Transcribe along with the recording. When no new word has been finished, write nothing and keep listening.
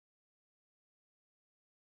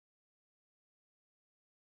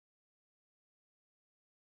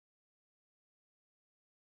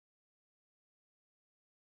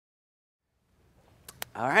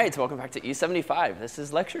All right, so welcome back to E-75. This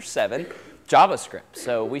is lecture 7, JavaScript.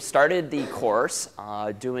 So we started the course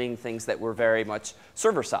doing things that were very much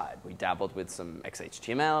server-side. We dabbled with some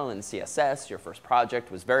XHTML and CSS. Your first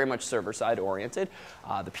project was very much server-side oriented,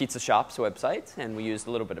 the Pizza Shop's website, and we used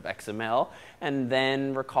a little bit of XML. And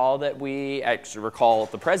then recall that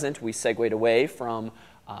the present, we segued away from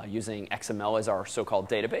using XML as our so-called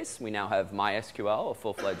database. We now have MySQL, a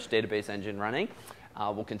full-fledged database engine running.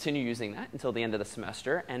 We'll continue using that until the end of the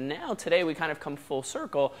semester. And now, today, we kind of come full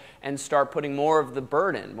circle and start putting more of the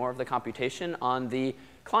burden, more of the computation on the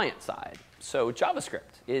client side. So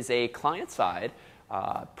JavaScript is a client-side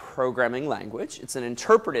programming language. It's an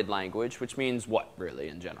interpreted language, which means what, really,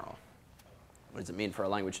 in general? What does it mean for a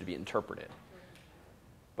language to be interpreted?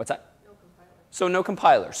 What's that? So no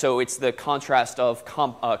compiler. So it's the contrast of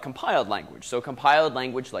compiled language. So compiled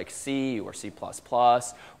language like C or C++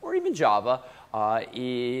 or even Java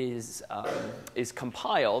is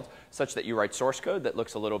compiled such that you write source code that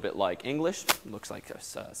looks a little bit like English, looks like a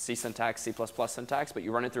C syntax, C++ syntax, but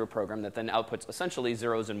you run it through a program that then outputs essentially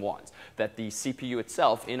zeros and ones that the CPU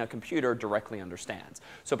itself in a computer directly understands.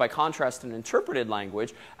 So by contrast, an interpreted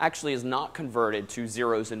language actually is not converted to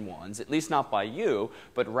zeros and ones, at least not by you,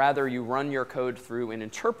 but rather you run your code through an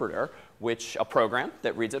interpreter, which a program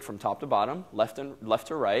that reads it from top to bottom, left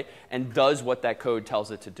to right, and does what that code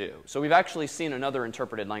tells it to do. So we've actually seen another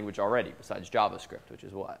interpreted language already besides JavaScript, which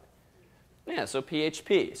is what? Yeah, so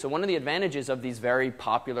PHP. So one of the advantages of these very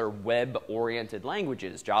popular web-oriented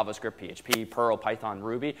languages, JavaScript, PHP, Perl, Python,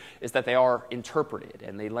 Ruby, is that they are interpreted,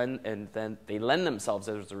 and they lend themselves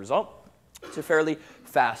as a result to fairly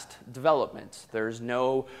fast development. There's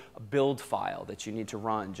no build file that you need to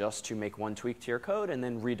run just to make one tweak to your code and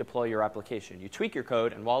then redeploy your application. You tweak your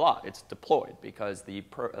code and voila, it's deployed because the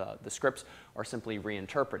scripts are simply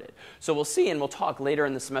reinterpreted. So we'll see and we'll talk later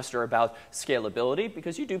in the semester about scalability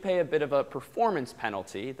because you do pay a bit of a performance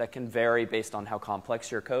penalty that can vary based on how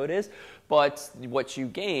complex your code is. But what you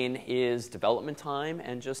gain is development time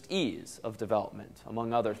and just ease of development,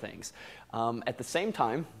 among other things. At the same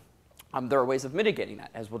time, there are ways of mitigating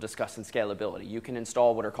that, as we'll discuss in scalability. You can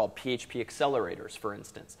install what are called PHP accelerators, for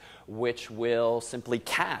instance, which will simply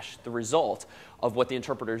cache the result of what the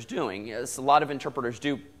interpreter is doing. Yes, a lot of interpreters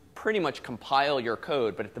do pretty much compile your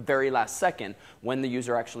code, but at the very last second, when the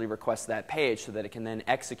user actually requests that page so that it can then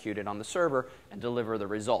execute it on the server and deliver the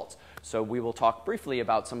results. So we will talk briefly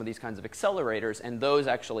about some of these kinds of accelerators, and those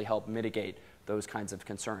actually help mitigate those kinds of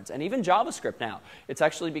concerns. And even JavaScript now, it's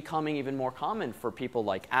actually becoming even more common for people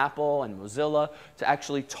like Apple and Mozilla to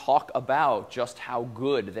actually talk about just how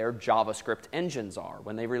good their JavaScript engines are.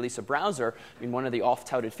 When they release a browser, I mean, one of the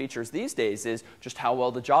oft-touted features these days is just how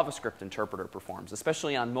well the JavaScript interpreter performs,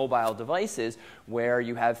 especially on mobile devices where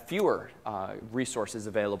you have fewer resources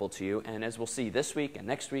available to you. And as we'll see this week and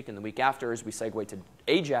next week and the week after as we segue to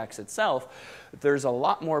Ajax itself, there's a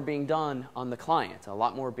lot more being done on the client, a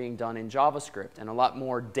lot more being done in JavaScript, and a lot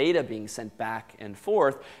more data being sent back and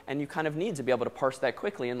forth, and you kind of need to be able to parse that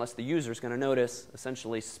quickly unless the user is going to notice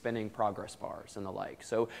essentially spinning progress bars and the like.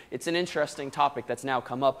 So it's an interesting topic that's now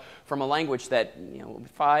come up from a language that,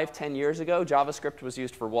 5, 10 years ago, JavaScript was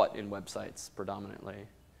used for what in websites predominantly?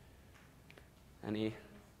 Any?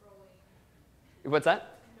 What's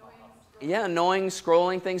that? Yeah, annoying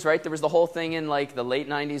scrolling things, right? There was the whole thing in like the late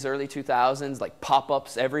 90s, early 2000s, like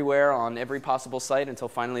pop-ups everywhere on every possible site until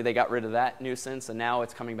finally they got rid of that nuisance. And now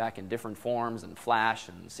it's coming back in different forms and Flash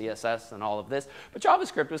and CSS and all of this. But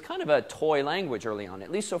JavaScript was kind of a toy language early on,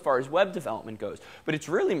 at least so far as web development goes. But it's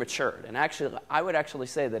really matured. And actually, I would actually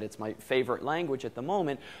say that it's my favorite language at the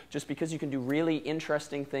moment just because you can do really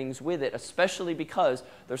interesting things with it, especially because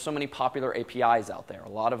there's so many popular APIs out there. A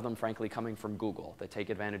lot of them, frankly, coming from Google that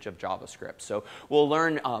take advantage of JavaScript. So we'll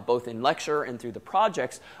learn both in lecture and through the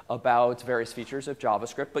projects about various features of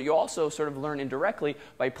JavaScript, but you also sort of learn indirectly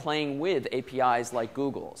by playing with APIs like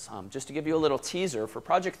Google's. Just to give you a little teaser, for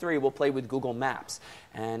Project 3, we'll play with Google Maps.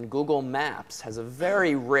 And Google Maps has a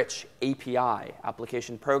very rich API,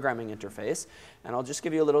 application programming interface. And I'll just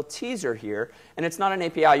give you a little teaser here. And it's not an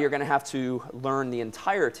API you're going to have to learn the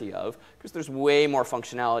entirety of, because there's way more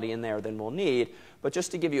functionality in there than we'll need. But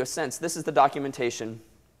just to give you a sense, this is the documentation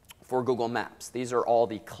for Google Maps. These are all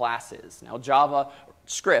the classes. Now,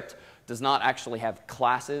 JavaScript does not actually have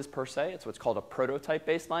classes per se. It's what's called a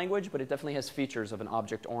prototype-based language, but it definitely has features of an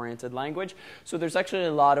object-oriented language. So there's actually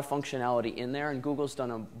a lot of functionality in there, and Google's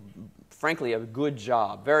done frankly, a good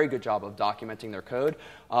job, very good job of documenting their code.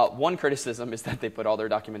 One criticism is that they put all their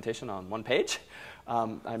documentation on one page.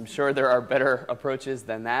 I'm sure there are better approaches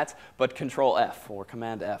than that, but Control F or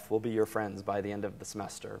Command F will be your friends by the end of the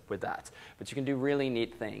semester with that. But you can do really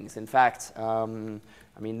neat things. In fact,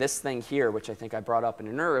 I mean, this thing here, which I think I brought up in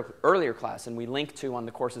an earlier class and we link to on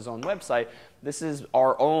the course's own website, this is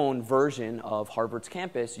our own version of Harvard's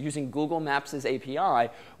campus using Google Maps' API,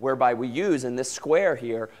 whereby we use, in this square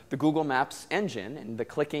here, the Google Maps engine, and the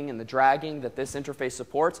clicking and the dragging that this interface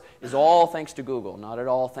supports is all thanks to Google, not at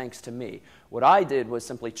all thanks to me. What I did was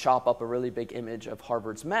simply chop up a really big image of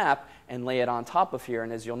Harvard's map and lay it on top of here.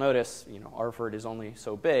 And as you'll notice, Harvard is only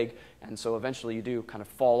so big, and so eventually you do kind of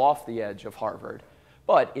fall off the edge of Harvard.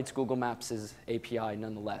 But it's Google Maps' API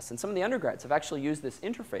nonetheless. And some of the undergrads have actually used this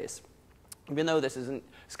interface. Even though it's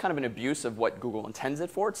kind of an abuse of what Google intends it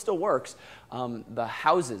for, it still works. The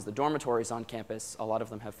houses, the dormitories on campus, a lot of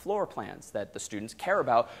them have floor plans that the students care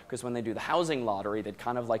about, because when they do the housing lottery, they'd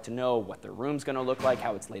kind of like to know what their room's going to look like,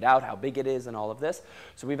 how it's laid out, how big it is, and all of this.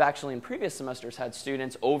 So we've actually, in previous semesters, had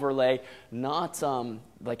students overlay not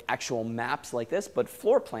like actual maps like this, but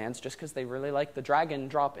floor plans, just because they really like the drag and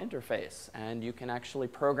drop interface. And you can actually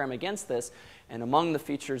program against this. And among the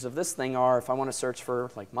features of this thing are, if I want to search for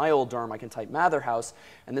like my old dorm, I can type Mather House,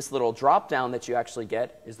 and this little drop down that you actually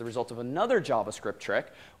get is the result of another JavaScript trick,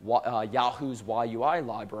 Yahoo's YUI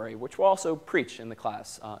library, which we'll also preach in the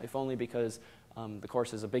class, if only because the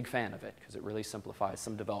course is a big fan of it, because it really simplifies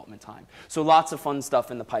some development time. So lots of fun stuff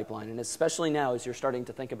in the pipeline, and especially now as you're starting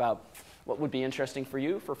to think about what would be interesting for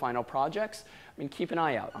you for final projects, I mean, keep an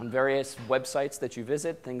eye out on various websites that you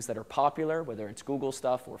visit, things that are popular, whether it's Google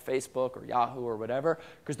stuff or Facebook or Yahoo or whatever,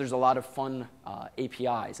 because there's a lot of fun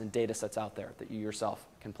APIs and data sets out there that you yourself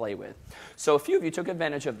can play with. So a few of you took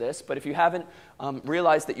advantage of this, but if you haven't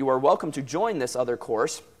realized that you are welcome to join this other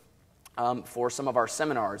course for some of our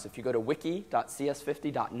seminars. If you go to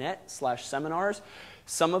wiki.cs50.net/seminars,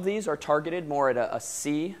 some of these are targeted more at a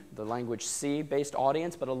C, the language C-based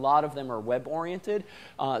audience, but a lot of them are web-oriented.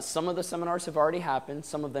 Some of the seminars have already happened.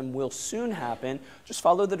 Some of them will soon happen. Just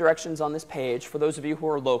follow the directions on this page. For those of you who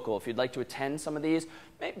are local, if you'd like to attend some of these,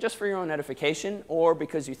 maybe just for your own edification or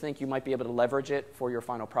because you think you might be able to leverage it for your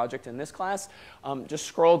final project in this class, just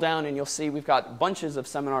scroll down and you'll see we've got bunches of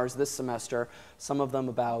seminars this semester, some of them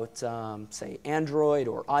about, say, Android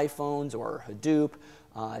or iPhones or Hadoop,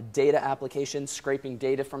 data applications, scraping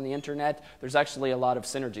data from the internet. There's actually a lot of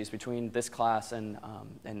synergies between this class and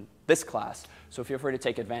this class, so feel free to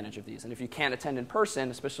take advantage of these. And if you can't attend in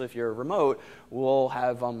person, especially if you're remote, we'll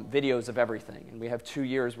have videos of everything. And we have 2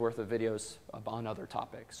 years worth of videos on other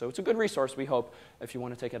topics. So it's a good resource, we hope, if you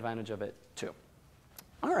want to take advantage of it too.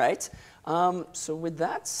 All right, so with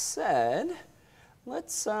that said,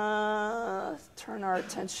 let's turn our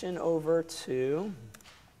attention over to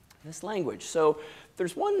this language. So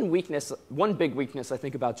there's one big weakness I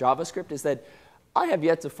think about JavaScript is that I have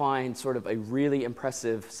yet to find sort of a really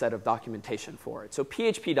impressive set of documentation for it. So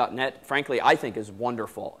PHP.NET, frankly, I think is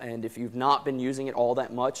wonderful. And if you've not been using it all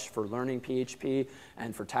that much for learning PHP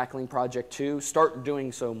and for tackling Project 2, start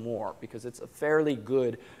doing so more because it's a fairly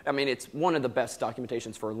good, I mean, it's one of the best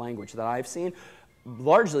documentations for a language that I've seen,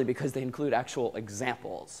 largely because they include actual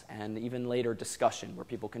examples and even later discussion where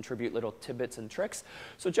people contribute little tidbits and tricks.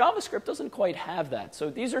 So JavaScript doesn't quite have that.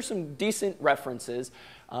 So these are some decent references.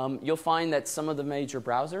 You'll find that some of the major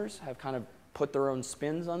browsers have kind of put their own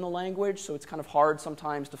spins on the language, so it's kind of hard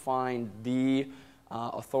sometimes to find the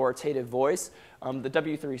authoritative voice. The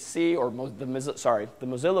W3C, or the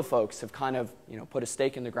Mozilla folks have kind of put a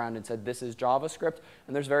stake in the ground and said this is JavaScript,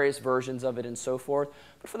 and there's various versions of it and so forth.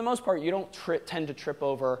 But for the most part, you don't tend to trip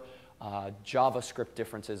over JavaScript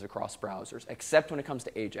differences across browsers, except when it comes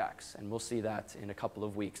to Ajax, and we'll see that in a couple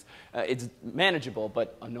of weeks. It's manageable,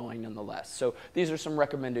 but annoying nonetheless. So these are some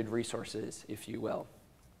recommended resources, if you will.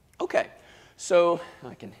 OK, so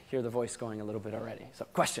I can hear the voice going a little bit already. So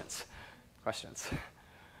questions? Questions?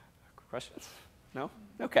 Questions? No?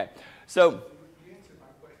 OK. So you answered my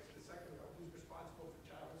question a second ago. Who's responsible for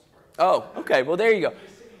JavaScript? Oh, OK. Well, there you go. You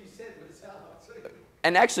said what it's out.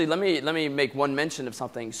 And actually, let me make one mention of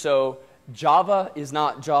something. So Java is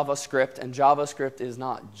not JavaScript, and JavaScript is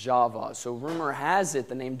not Java. So rumor has it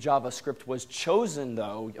the name JavaScript was chosen,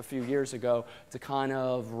 though, a few years ago to kind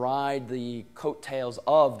of ride the coattails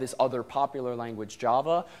of this other popular language,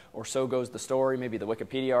 Java, or so goes the story, maybe the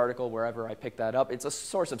Wikipedia article, wherever I picked that up. It's a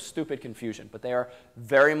source of stupid confusion, but they are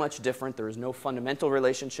very much different. There is no fundamental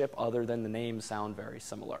relationship other than the names sound very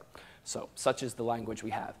similar. So such is the language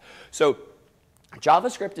we have. So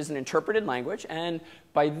JavaScript is an interpreted language, and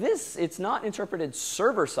by this, it's not interpreted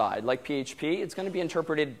server-side like PHP. It's going to be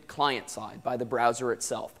interpreted client-side by the browser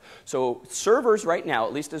itself. So servers right now,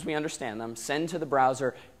 at least as we understand them, send to the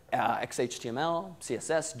browser XHTML,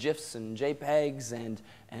 CSS, GIFs, and JPEGs,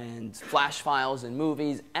 and Flash files, and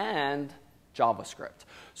movies, and JavaScript.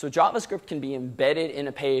 So JavaScript can be embedded in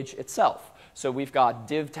a page itself. So we've got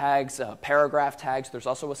div tags, paragraph tags. There's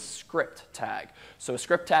also a script tag. So a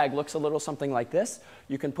script tag looks a little something like this.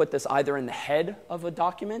 You can put this either in the head of a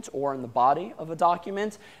document or in the body of a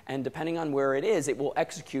document. And depending on where it is, it will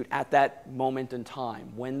execute at that moment in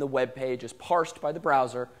time when the web page is parsed by the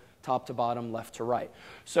browser, top to bottom, left to right.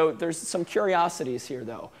 So there's some curiosities here,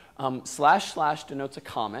 though. / denotes a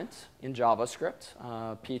comment in JavaScript.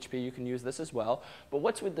 PHP, you can use this as well. But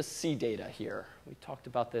what's with the C data here? We talked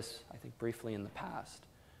about this, I think, briefly in the past.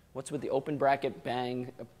 What's with the open bracket,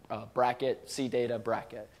 bang, bracket, C data,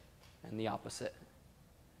 bracket, and the opposite?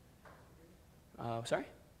 Sorry?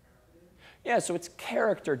 Yeah, so it's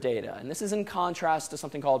character data. And this is in contrast to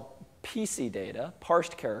something called PC data,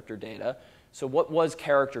 parsed character data. So what was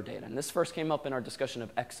character data? And this first came up in our discussion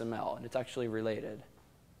of XML, and it's actually related.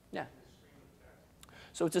 Yeah.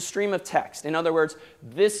 So it's a stream of text. In other words,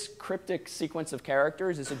 this cryptic sequence of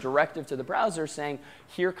characters is a directive to the browser saying,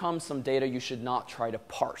 here comes some data you should not try to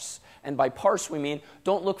parse. And by parse, we mean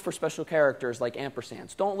don't look for special characters like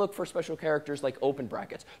ampersands. Don't look for special characters like open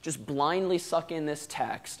brackets. Just blindly suck in this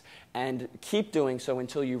text and keep doing so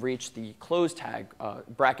until you reach the close tag,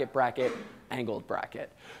 bracket, bracket, angled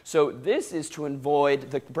bracket. So this is to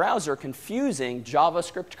avoid the browser confusing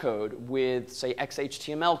JavaScript code with, say,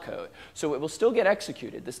 XHTML code. So it will still get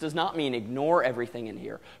executed. This does not mean ignore everything in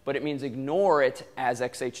here, but it means ignore it as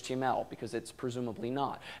XHTML because it's presumably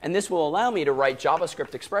not. And this will allow me to write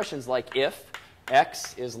JavaScript expressions like if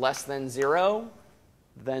x is less than 0,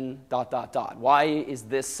 then ... Why is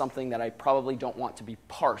this something that I probably don't want to be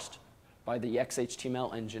parsed by the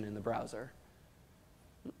XHTML engine in the browser?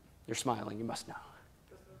 You're smiling, you must know.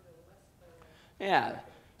 Yeah,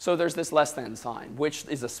 so there's this less than sign, which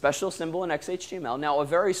is a special symbol in XHTML. Now, a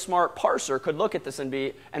very smart parser could look at this and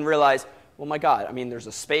realize, well, my God, I mean, there's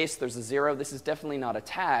a space, there's a 0. This is definitely not a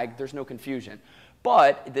tag. There's no confusion.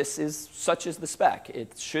 But this is such as the spec.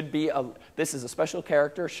 It should be this is a special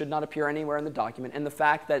character, should not appear anywhere in the document. And the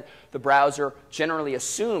fact that the browser generally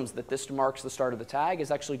assumes that this marks the start of the tag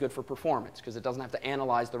is actually good for performance because it doesn't have to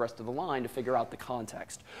analyze the rest of the line to figure out the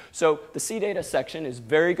context. So the CData section is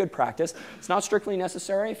very good practice. It's not strictly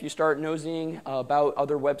necessary. If you start nosing about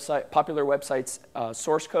other popular websites'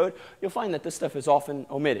 source code, you'll find that this stuff is often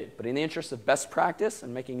omitted. But in the interest of best practice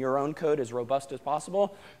and making your own code as robust as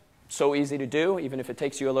possible, so easy to do, even if it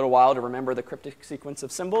takes you a little while to remember the cryptic sequence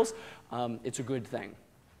of symbols, it's a good thing.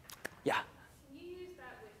 Yeah? Can you use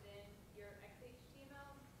that within your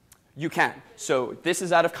XHTML? You can. So this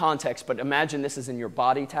is out of context, but imagine this is in your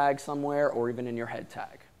body tag somewhere or even in your head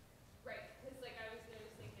tag. Right, because like I was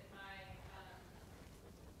noticing that my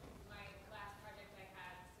last project I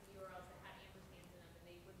had some URLs that had ampersands in them and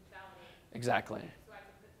they wouldn't validate. Exactly. So I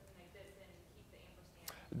could put something like this in and keep the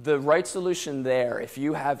ampersand. The right solution there, if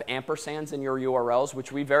you have ampersands in your URLs,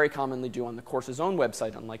 which we very commonly do on the course's own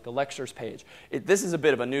website, unlike the lectures page, this is a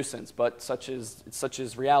bit of a nuisance, but such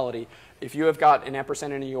is reality. If you have got an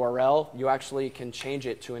ampersand in a URL, you actually can change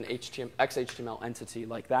it to an XHTML entity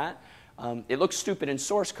like that. It looks stupid in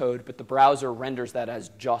source code, but the browser renders that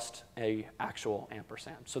as just an actual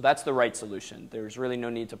ampersand. So that's the right solution. There's really no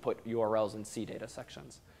need to put URLs in CData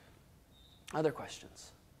sections. Other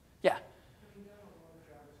questions? Yeah? Having done a lot of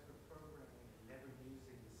JavaScript programming and never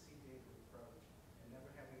using the CData approach and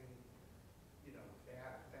never having any,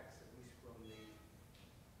 bad effects, at least from the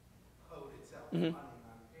code itself running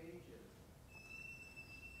on pages,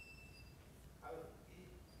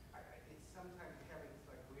 it's sometimes having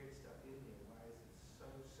like weird stuff in there. Why is it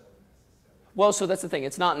so necessary? Well, so that's the thing.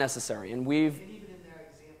 It's not necessary. And we've And even in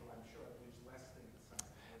that example, I'm sure I've used less than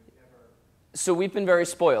signs. I've never. So we've been very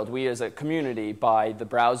spoiled, we as a community, by the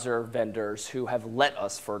browser vendors who have let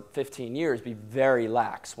us for 15 years be very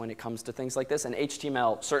lax when it comes to things like this. And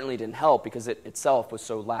HTML certainly didn't help because it itself was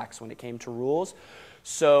so lax when it came to rules.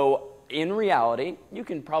 So in reality, you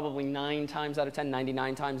can probably 9 times out of 10,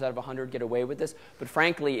 99 times out of 100 get away with this. But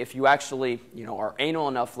frankly, if you actually are anal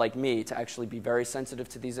enough like me to actually be very sensitive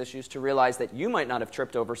to these issues, to realize that you might not have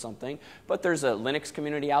tripped over something, but there's a Linux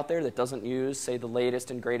community out there that doesn't use, say, the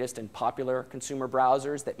latest and greatest and popular consumer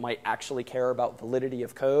browsers that might actually care about validity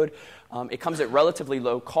of code, it comes at relatively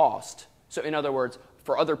low cost. So in other words,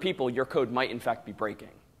 for other people, your code might in fact be breaking,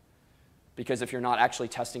 because if you're not actually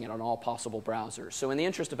testing it on all possible browsers. So in the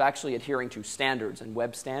interest of actually adhering to standards and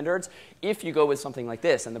web standards, if you go with something like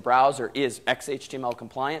this and the browser is XHTML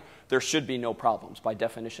compliant, there should be no problems by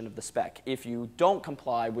definition of the spec. If you don't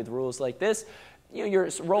comply with rules like this, you're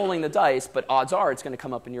rolling the dice, but odds are it's going to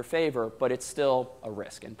come up in your favor, but it's still a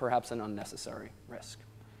risk, and perhaps an unnecessary risk.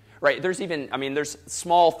 Right, there's even, there's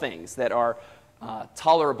small things that are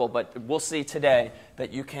tolerable, but we'll see today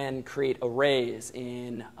that you can create arrays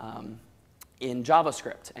in in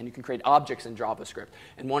JavaScript, and you can create objects in JavaScript.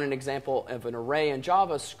 And an example of an array in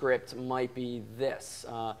JavaScript might be this.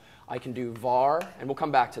 I can do var, and we'll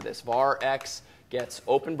come back to this. Var x gets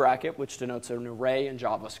open bracket, which denotes an array in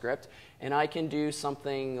JavaScript. And I can do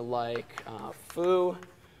something like foo,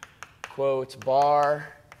 quote, bar.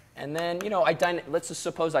 And then, let's just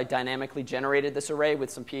suppose I dynamically generated this array with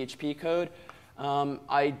some PHP code.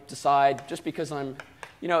 I decide, just because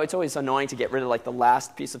it's always annoying to get rid of like the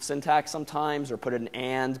last piece of syntax sometimes, or put an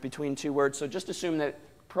and between two words. So just assume that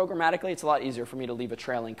programmatically, it's a lot easier for me to leave a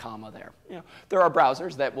trailing comma there. There are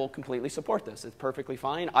browsers that will completely support this. It's perfectly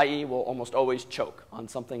fine. IE will almost always choke on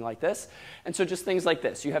something like this. And so just things like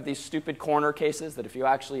this. You have these stupid corner cases that if you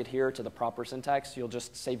actually adhere to the proper syntax, you'll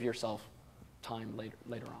just save yourself time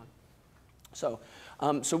later on. So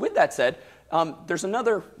with that said, there's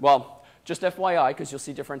another, just FYI, because you'll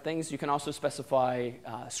see different things, you can also specify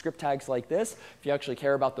script tags like this if you actually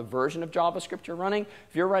care about the version of JavaScript you're running.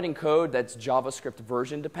 If you're writing code that's JavaScript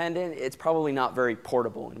version dependent, it's probably not very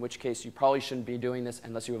portable, in which case you probably shouldn't be doing this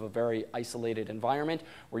unless you have a very isolated environment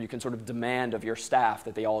where you can sort of demand of your staff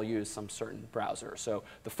that they all use some certain browser. So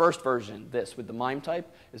the first version, this, with the MIME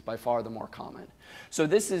type, is by far the more common. So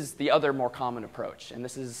this is the other more common approach, and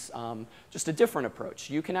this is just a different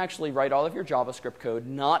approach. You can actually write all of your JavaScript code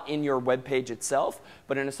not in your web page itself,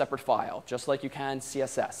 but in a separate file, just like you can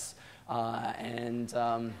CSS, and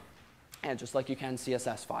just like you can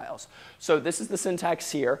CSS files. So this is the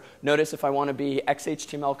syntax here. Notice if I want to be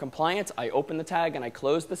XHTML compliant, I open the tag and I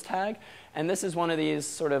close this tag. And this is one of these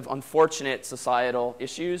sort of unfortunate societal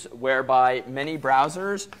issues whereby many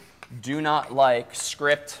browsers do not like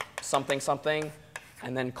script something something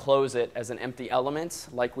and then close it as an empty element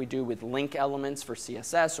like we do with link elements for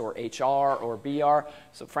CSS or HR or BR.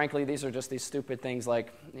 So frankly, these are just these stupid things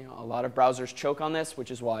like, a lot of browsers choke on this, which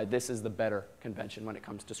is why this is the better convention when it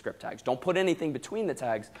comes to script tags. Don't put anything between the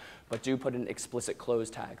tags, but do put an explicit close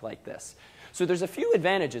tag like this. So there's a few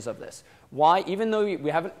advantages of this. Why? Even though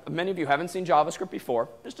many of you haven't seen JavaScript before,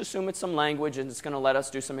 just assume it's some language and it's going to let us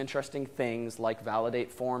do some interesting things like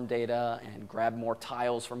validate form data and grab more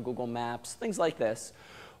tiles from Google Maps, things like this.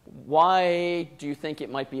 Why do you think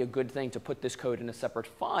it might be a good thing to put this code in a separate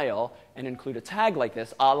file and include a tag like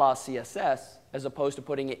this, a la CSS, as opposed to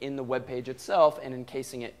putting it in the web page itself and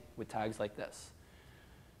encasing it with tags like this?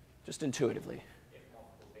 Just intuitively.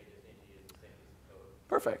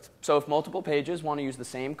 Perfect. So if multiple pages want to use the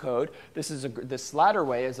same code, this latter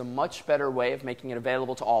way is a much better way of making it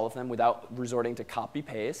available to all of them without resorting to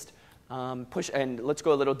copy-paste. And let's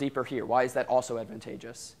go a little deeper here. Why is that also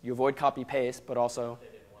advantageous? You avoid copy-paste, but also...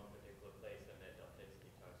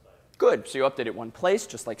 Good. So you update it one place,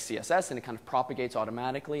 just like CSS, and it kind of propagates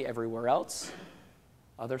automatically everywhere else.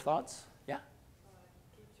 Other thoughts? Yeah?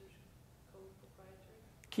 Keeps your code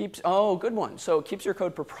proprietary. Oh, good one. So it keeps your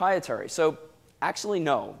code proprietary. So actually,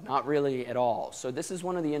 no, not really at all. So this is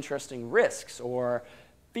one of the interesting risks or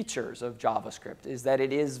features of JavaScript, is that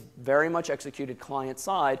it is very much executed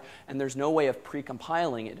client-side, and there's no way of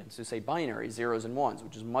pre-compiling it into, say, binary, zeros and ones,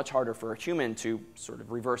 which is much harder for a human to sort of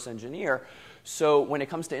reverse engineer. So when it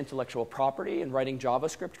comes to intellectual property and writing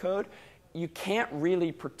JavaScript code, you can't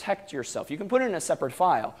really protect yourself. You can put it in a separate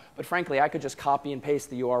file, but frankly, I could just copy and paste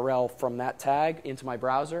the URL from that tag into my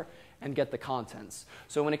browser and get the contents.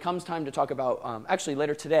 So when it comes time to talk about, actually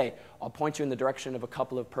later today, I'll point you in the direction of a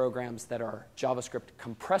couple of programs that are JavaScript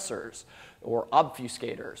compressors or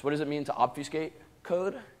obfuscators. What does it mean to obfuscate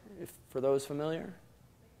code, for those familiar?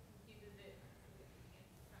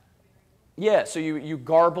 Yeah, so you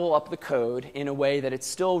garble up the code in a way that it's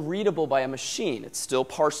still readable by a machine. It's still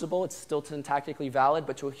parsable, it's still syntactically valid,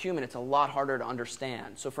 but to a human it's a lot harder to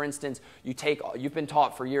understand. So for instance, you've been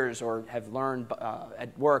taught for years or have learned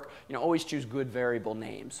at work, always choose good variable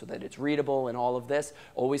names so that it's readable and all of this.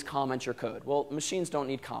 Always comment your code. Well, machines don't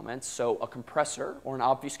need comments, so a compressor or an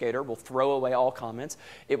obfuscator will throw away all comments.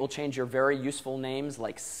 It will change your very useful names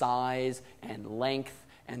like size and length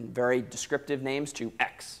and very descriptive names to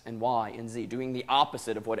X and Y and Z, doing the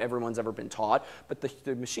opposite of what everyone's ever been taught. But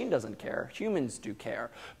the machine doesn't care. Humans do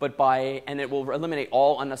care. And it will eliminate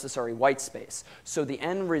all unnecessary white space. So the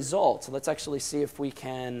end result, let's actually see if we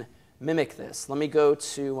can mimic this. Let me go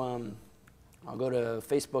to, I'll go to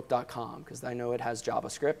facebook.com because I know it has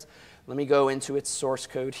JavaScript. Let me go into its source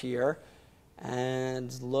code here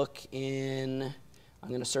and look in, I'm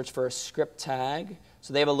going to search for a script tag.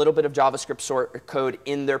 So they have a little bit of JavaScript code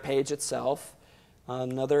in their page itself,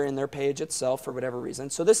 another in their page itself for whatever reason.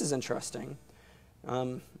 So this is interesting.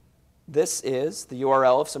 This is the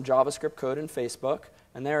URL of some JavaScript code in Facebook,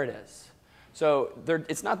 and there it is. So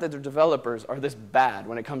it's not that their developers are this bad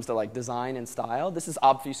when it comes to like design and style. This is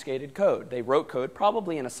obfuscated code. They wrote code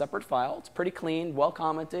probably in a separate file. It's pretty clean, well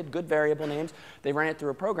commented, good variable names. They ran it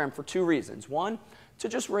through a program for two reasons. One, to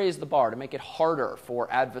just raise the bar, to make it harder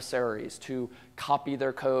for adversaries to copy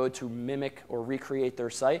their code, to mimic or recreate their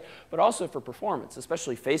site, but also for performance,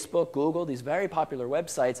 especially Facebook, Google, these very popular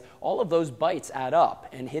websites. All of those bytes add up,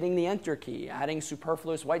 and hitting the enter key, adding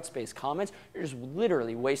superfluous white space comments, you're just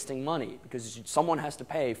literally wasting money because someone has to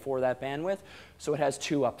pay for that bandwidth, so it has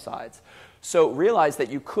two upsides. So realize that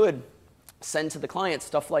you could send to the client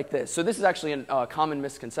stuff like this. So this is actually a common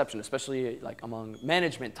misconception, especially like among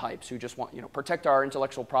management types who just want, protect our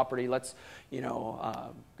intellectual property. Let's,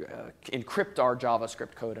 encrypt our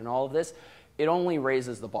JavaScript code and all of this. It only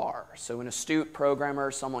raises the bar. So an astute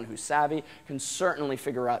programmer, someone who's savvy, can certainly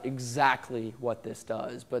figure out exactly what this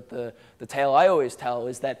does. But the tale I always tell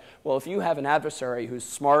is that, well, if you have an adversary who's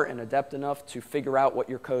smart and adept enough to figure out what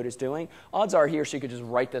your code is doing, odds are he or she could just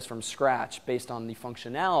write this from scratch based on the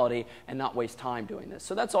functionality and not waste time doing this.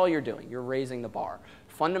 So that's all you're doing. You're raising the bar.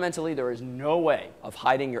 Fundamentally, there is no way of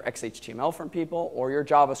hiding your XHTML from people or your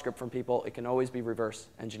JavaScript from people. It can always be reverse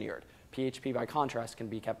engineered. PHP, by contrast, can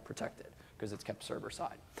be kept protected because it's kept server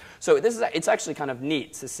side. So it's actually kind of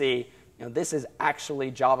neat to see, this is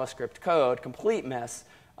actually JavaScript code, complete mess,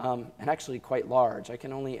 and actually quite large. I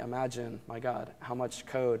can only imagine, my God, how much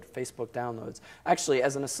code Facebook downloads. Actually,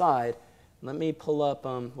 as an aside, let me pull up,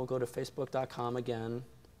 we'll go to facebook.com again,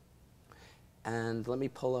 and let me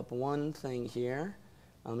pull up one thing here.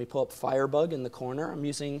 Let me pull up Firebug in the corner. I'm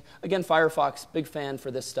using, again, Firefox, big fan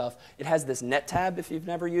for this stuff. It has this net tab if you've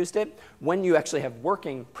never used it. When you actually have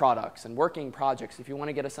working products and working projects, if you want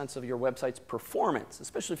to get a sense of your website's performance,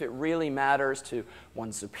 especially if it really matters to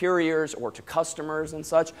one's superiors or to customers and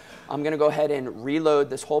such, I'm going to go ahead and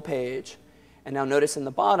reload this whole page. And now notice in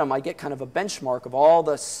the bottom, I get kind of a benchmark of all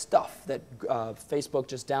the stuff that Facebook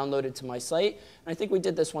just downloaded to my site. And I think we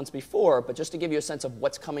did this once before, but just to give you a sense of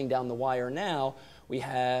what's coming down the wire now, we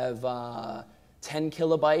have 10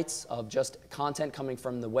 kilobytes of just content coming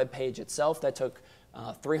from the web page itself. That took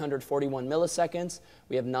 341 milliseconds.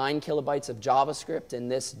 We have 9 kilobytes of JavaScript in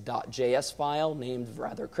this .js file named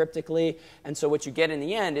rather cryptically. And so what you get in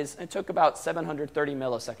the end is it took about 730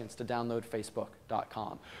 milliseconds to download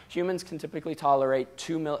Facebook.com. Humans can typically tolerate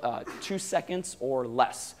 2 seconds or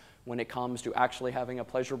less when it comes to actually having a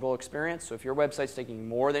pleasurable experience. So if your website's taking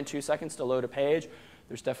more than 2 seconds to load a page,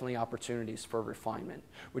 there's definitely opportunities for refinement,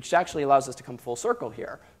 which actually allows us to come full circle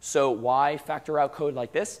here. So why factor out code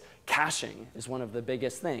like this? Caching is one of the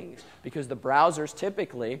biggest things, because the browsers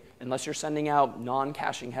typically, unless you're sending out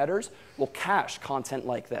non-caching headers, will cache content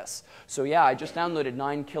like this. So yeah, I just downloaded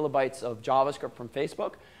 9 kilobytes of JavaScript from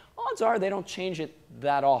Facebook. Odds are they don't change it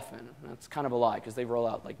that often. That's kind of a lie, because they roll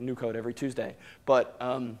out like new code every Tuesday. But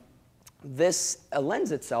this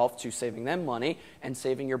lends itself to saving them money and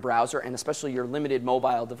saving your browser, and especially your limited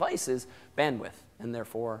mobile devices, bandwidth, and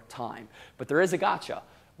therefore time. But there is a gotcha.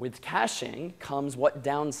 With caching comes what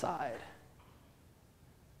downside?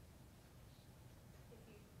 If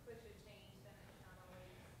you push a change, then it's not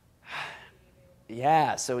always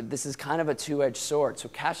Yeah, so this is kind of a two-edged sword. So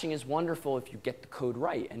caching is wonderful if you get the code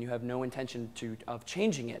right and you have no intention of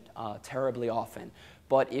changing it terribly often.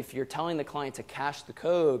 But if you're telling the client to cache the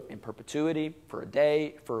code in perpetuity for a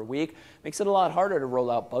day, for a week, it makes it a lot harder to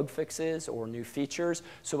roll out bug fixes or new features.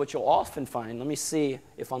 So what you'll often find, let me see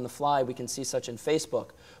if on the fly we can see such in Facebook,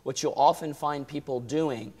 what you'll often find people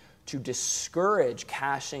doing to discourage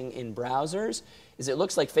caching in browsers is it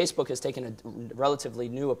looks like Facebook has taken a relatively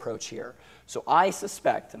new approach here. So I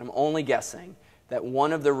suspect, and I'm only guessing, that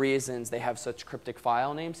one of the reasons they have such cryptic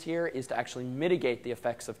file names here is to actually mitigate the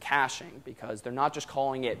effects of caching, because they're not just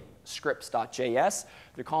calling it scripts.js,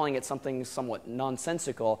 they're calling it something somewhat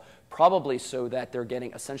nonsensical, probably so that they're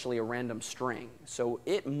getting essentially a random string. So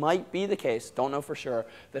it might be the case, don't know for sure,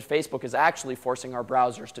 that Facebook is actually forcing our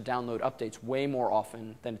browsers to download updates way more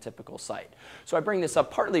often than a typical site. So I bring this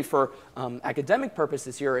up partly for academic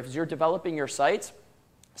purposes here. If you're developing your sites,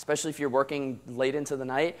 especially if you're working late into the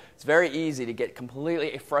night, it's very easy to get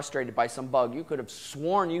completely frustrated by some bug you could have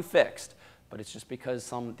sworn you fixed, but it's just because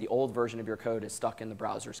the old version of your code is stuck in the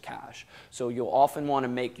browser's cache. So you'll often want to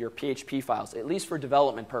make your PHP files, at least for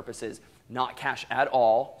development purposes, not cache at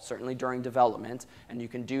all, certainly during development. And you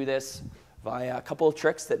can do this via a couple of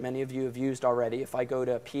tricks that many of you have used already. If I go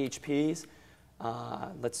to PHP's,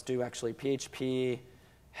 let's do actually PHP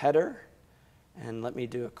header. And let me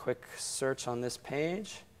do a quick search on this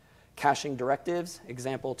page. Caching directives,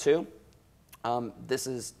 example 2.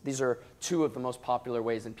 These are two of the most popular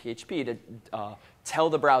ways in PHP to tell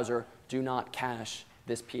the browser, do not cache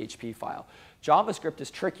this PHP file. JavaScript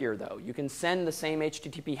is trickier, though. You can send the same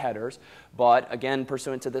HTTP headers, but again,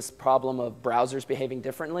 pursuant to this problem of browsers behaving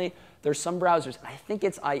differently, there's some browsers, and I think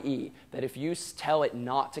it's IE, that if you tell it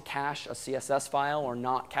not to cache a CSS file or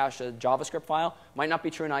not cache a JavaScript file, might not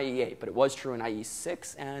be true in IE 8, but it was true in IE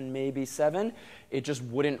 6 and maybe 7. It just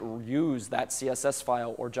wouldn't use that CSS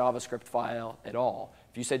file or JavaScript file at all.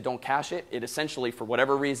 If you said don't cache it, it essentially, for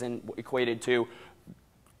whatever reason, equated to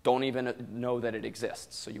don't even know that it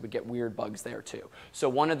exists. So you would get weird bugs there too. So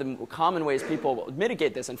one of the common ways people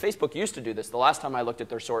mitigate this, and Facebook used to do this the last time I looked at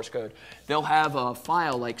their source code, they'll have a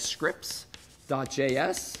file like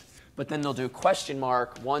scripts.js, but then they'll do question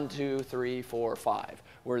mark 1, 2, 3, 4, 5,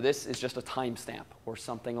 where this is just a timestamp or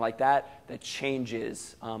something like that that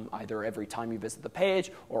changes either every time you visit the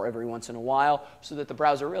page or every once in a while, so that the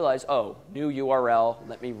browser realizes, oh, new URL,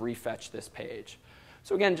 let me refetch this page.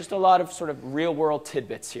 So again, just a lot of sort of real-world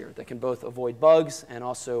tidbits here that can both avoid bugs and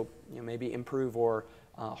also maybe improve or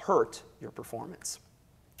hurt your performance.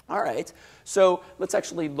 All right, so let's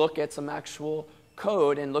actually look at some actual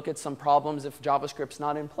code and look at some problems if JavaScript's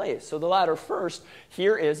not in place. So the latter first,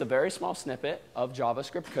 here is a very small snippet of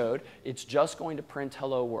JavaScript code. It's just going to print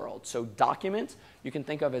hello world. So document you can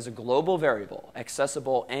think of as a global variable,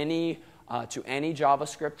 accessible to any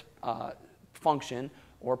JavaScript function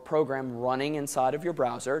or program running inside of your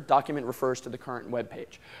browser. Document refers to the current web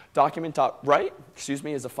page. Document.write,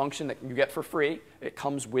 is a function that you get for free. It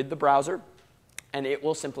comes with the browser, and it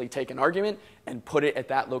will simply take an argument and put it at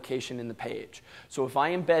that location in the page. So if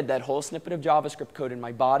I embed that whole snippet of JavaScript code in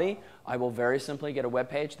my body, I will very simply get a web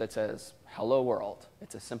page that says, hello world.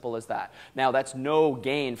 It's as simple as that. Now, that's no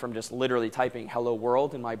gain from just literally typing hello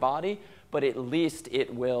world in my body, but at least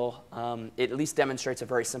it will, it at least demonstrates a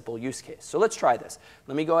very simple use case. So let's try this.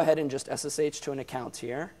 Let me go ahead and just SSH to an account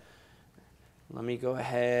here. Let me go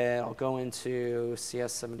ahead, I'll go into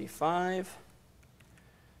CS75.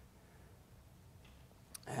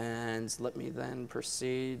 And let me then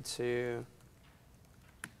proceed to,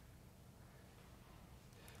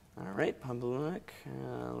 all right, public.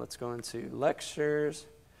 Let's go into lectures,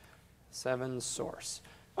 7 source.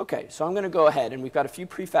 OK, so I'm going to go ahead, and we've got a few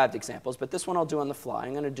prefabbed examples, but this one I'll do on the fly.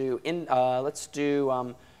 I'm going to do, let's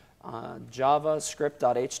do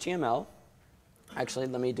javascript.html. Actually,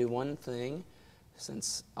 let me do one thing.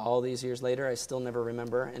 Since all these years later, I still never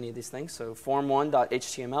remember any of these things. So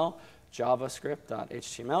form1.html.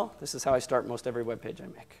 javascript.html. This is how I start most every web page I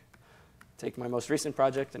make. Take my most recent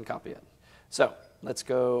project and copy it. So let's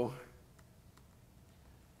go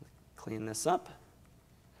clean this up.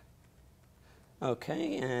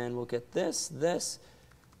 OK, and we'll get this.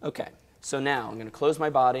 OK, so now I'm going to close my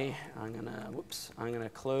body. I'm going to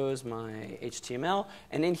close my HTML.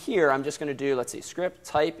 And in here, I'm just going to do, let's see, script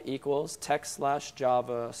type equals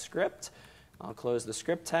text/JavaScript. I'll close the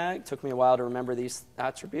script tag. Took me a while to remember these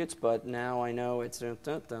attributes, but now I know it's and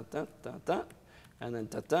then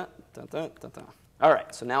All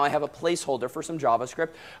right, so now I have a placeholder for some JavaScript.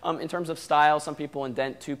 In terms of style, some people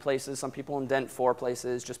indent 2 places, some people indent 4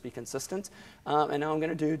 places. Just be consistent. And now I'm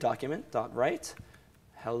going to do document.write.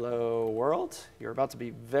 Hello world. You're about to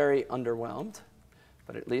be very underwhelmed,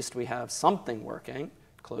 but at least we have something working.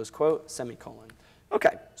 Close quote, semicolon. OK,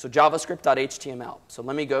 so javascript.html. So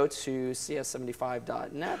let me go to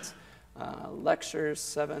cs75.net, lectures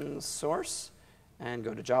 7 source, and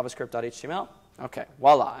go to javascript.html. OK,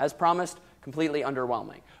 voila. As promised, completely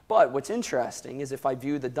underwhelming. But what's interesting is if I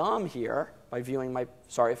view the DOM here,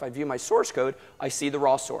 if I view my source code, I see the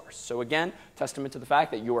raw source. So again, testament to the fact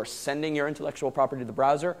that you are sending your intellectual property to the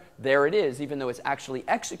browser. There it is, even though it's actually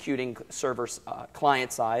executing server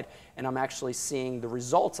client side, and I'm actually seeing the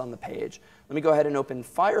results on the page. Let me go ahead and open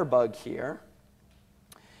Firebug here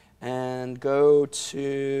and go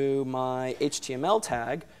to my HTML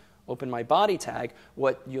tag, open my body tag.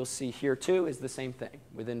 What you'll see here, too, is the same thing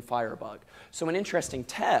within Firebug. So an interesting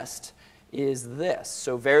test is this.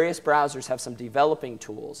 So various browsers have some developing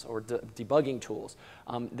tools or debugging tools.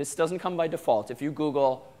 This doesn't come by default. If you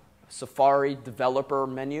Google Safari developer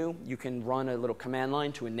menu, you can run a little command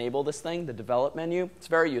line to enable this thing, the develop menu. It's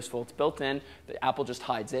very useful. It's built in. The Apple just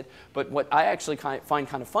hides it. But what I actually find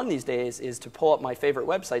kind of fun these days is to pull up my favorite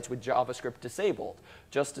websites with JavaScript disabled,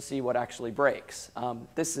 just to see what actually breaks.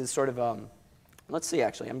 This is sort of, let's see,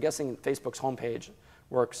 actually. I'm guessing Facebook's homepage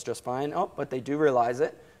works just fine. Oh, but they do realize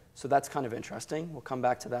it. So that's kind of interesting. We'll come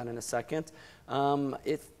back to that in a second.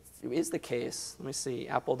 It is the case. Let me see,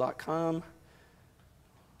 apple.com.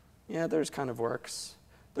 Yeah, there's kind of works.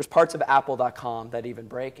 There's parts of apple.com that even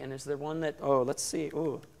break. And is there one that, oh, let's see.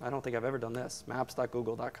 Ooh, I don't think I've ever done this.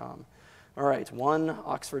 Maps.google.com. All right, 1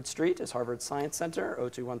 Oxford Street is Harvard Science Center,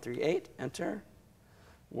 02138, enter.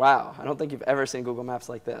 Wow, I don't think you've ever seen Google Maps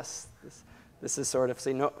like this. This is sort of,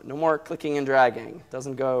 see, no more clicking and dragging.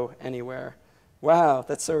 Doesn't go anywhere. Wow,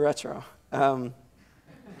 that's so retro.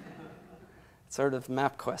 Sort of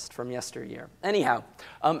MapQuest from yesteryear. Anyhow,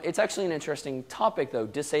 it's actually an interesting topic, though,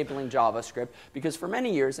 disabling JavaScript, because for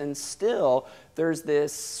many years, and still, there's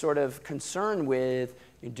this sort of concern with,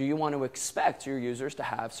 do you want to expect your users to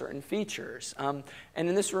have certain features? And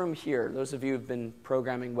in this room here, those of you who've been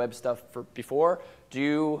programming web stuff before, do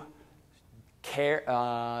you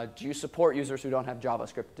support users who don't have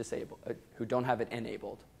JavaScript disabled, who don't have it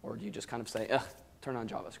enabled? Or do you just kind of say, ugh, turn on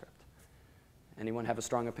JavaScript? Anyone have a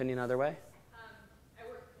strong opinion either way? I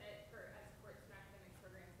work I support some academic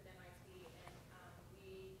programs at MIT, and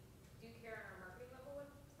we do care on our marketing level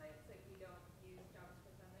websites. Like, we don't use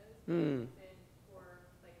JavaScript on those. Hmm. Then for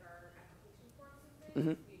like our application forms and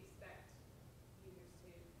things, we expect users to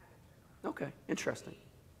have it turned on. Okay, interesting.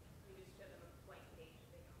 We just show them a blank page if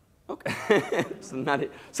they don't. Okay.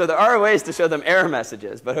 So there are ways to show them error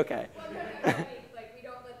messages, but okay. Well, no, I mean, like, we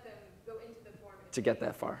don't let them go into the form To get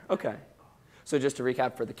that far. Okay. So just to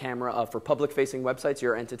recap for the camera, for public-facing websites,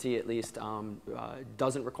 your entity at least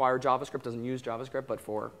doesn't require JavaScript, doesn't use JavaScript, but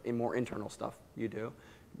for more internal stuff, you do.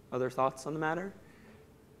 Other thoughts on the matter?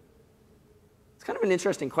 It's kind of an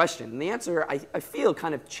interesting question. And the answer, I feel,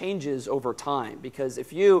 kind of changes over time. Because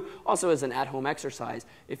if you, also as an at-home exercise,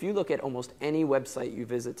 if you look at almost any website you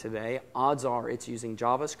visit today, odds are it's using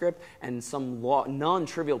JavaScript. And some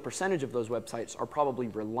non-trivial percentage of those websites are probably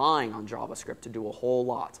relying on JavaScript to do a whole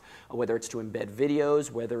lot. Whether it's to embed videos,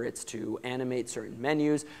 whether it's to animate certain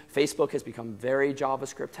menus. Facebook has become very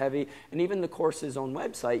JavaScript heavy. And even the course's own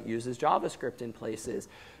website uses JavaScript in places.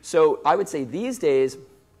 So I would say these days,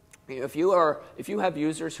 if you have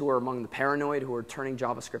users who are among the paranoid, who are turning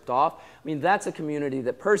JavaScript off, I mean, that's a community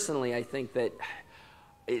that personally I think that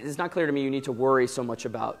it's not clear to me you need to worry so much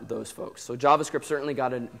about those folks. So JavaScript certainly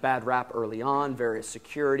got a bad rap early on, various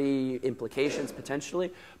security implications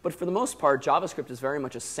potentially. But for the most part, JavaScript is very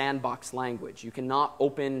much a sandbox language. You cannot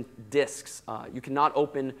open disks. You cannot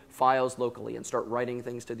open files locally and start writing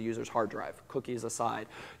things to the user's hard drive, cookies aside.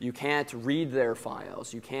 You can't read their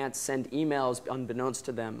files. You can't send emails unbeknownst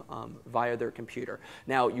to them via their computer.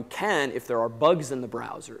 Now, you can if there are bugs in the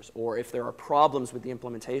browsers or if there are problems with the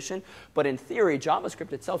implementation. But in theory,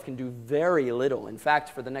 JavaScript itself can do very little. In fact,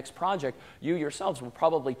 for the next project, you yourselves will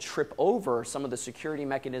probably trip over some of the security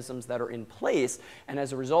mechanisms that are in place. And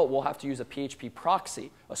as a result, we'll have to use a PHP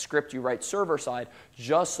proxy, a script you write server-side,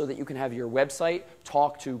 just so that you can have your website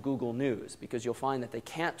talk to Google News, because you'll find that they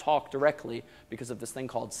can't talk directly because of this thing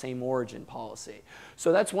called same origin policy.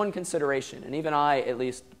 So that's one consideration. And even I, at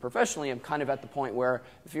least professionally, am kind of at the point where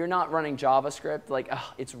if you're not running JavaScript, like,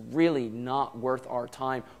 it's really not worth our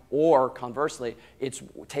time. Or conversely, it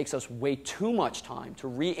takes us way too much time to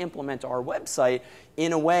re-implement our website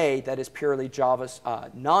in a way that is purely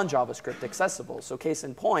non-JavaScript accessible. So case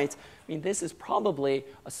in point, I mean, this is probably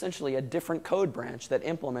essentially a different code branch that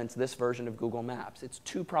implements this version of Google Maps. It's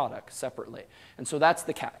two products separately. And so that's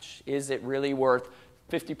the catch. Is it really worth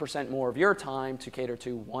 50% more of your time to cater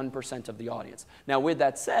to 1% of the audience? Now, with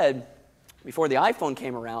that said, before the iPhone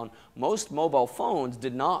came around, most mobile phones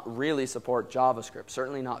did not really support JavaScript,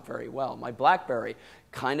 certainly not very well. My BlackBerry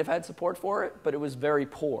kind of had support for it, but it was very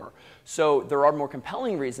poor. So there are more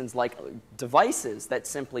compelling reasons, like devices that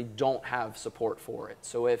simply don't have support for it.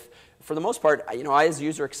 So if, for the most part, I as a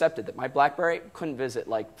user accepted that my BlackBerry couldn't visit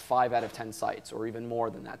like 5 out of 10 sites or even more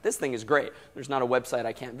than that. This thing is great. There's not a website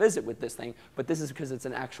I can't visit with this thing, but this is because it's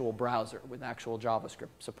an actual browser with actual JavaScript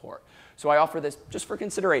support. So I offer this just for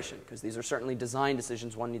consideration, because these are certainly design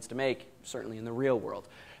decisions one needs to make, certainly in the real world.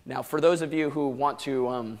 Now, for those of you who want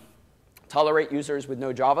to tolerate users with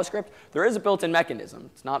no JavaScript, there is a built-in mechanism.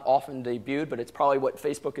 It's not often debuted, but it's probably what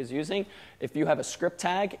Facebook is using. If you have a script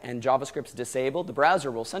tag and JavaScript's disabled, the browser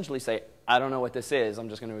will essentially say, I don't know what this is, I'm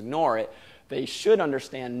just going to ignore it. They should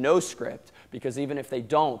understand no script, because even if they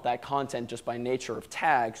don't, that content, just by nature of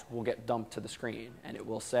tags, will get dumped to the screen. And it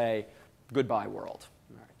will say, goodbye, world.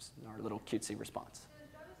 All right, our little cutesy response. Does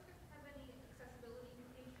JavaScript have any accessibility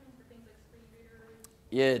implications for things like screen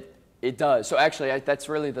readers? It does. So actually, that's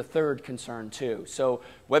really the third concern, too. So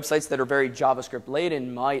websites that are very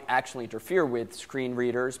JavaScript-laden might actually interfere with screen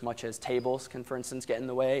readers, much as tables can, for instance, get in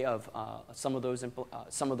the way of some of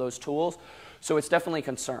those tools. So it's definitely a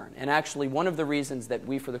concern. And actually, one of the reasons that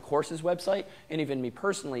we, for the courses website, and even me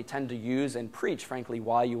personally, tend to use and preach, frankly,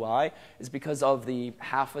 YUI, is because of the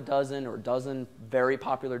half a dozen or dozen very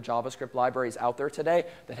popular JavaScript libraries out there today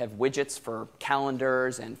that have widgets for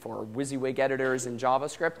calendars and for WYSIWYG editors in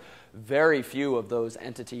JavaScript. Very few of those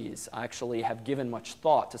entities actually have given much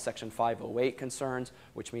thought to Section 508 concerns,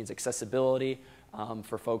 which means accessibility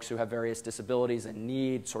for folks who have various disabilities and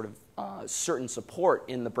need sort of certain support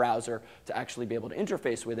in the browser to actually be able to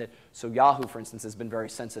interface with it. So Yahoo, for instance, has been very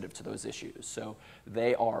sensitive to those issues. So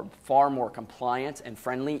they are far more compliant and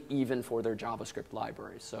friendly even for their JavaScript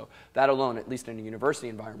libraries. So that alone, at least in a university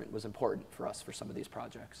environment, was important for us for some of these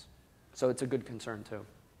projects. So it's a good concern too.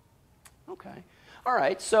 Okay. All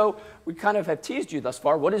right, so we kind of have teased you thus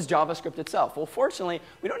far. What is JavaScript itself? Well, fortunately,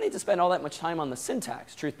 we don't need to spend all that much time on the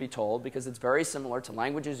syntax, truth be told, because it's very similar to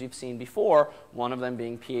languages you've seen before, one of them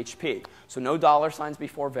being PHP. So no $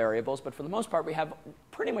 before variables, but for the most part, we have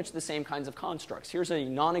pretty much the same kinds of constructs. Here's a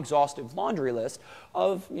non-exhaustive laundry list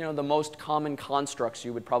of the most common constructs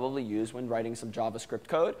you would probably use when writing some JavaScript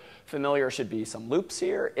code. Familiar should be some loops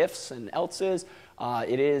here, ifs and elses.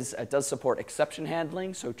 It does support exception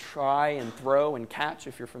handling, so try and throw and catch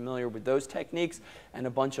if you're familiar with those techniques, and a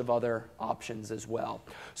bunch of other options as well.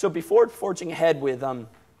 So before forging ahead with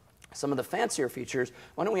some of the fancier features,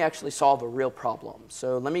 why don't we actually solve a real problem?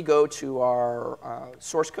 So let me go to our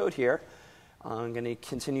source code here. I'm going to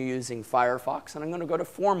continue using Firefox, and I'm going to go to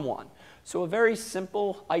Form 1. So a very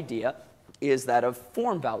simple idea is that of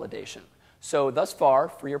form validation. So thus far,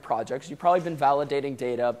 for your projects, you've probably been validating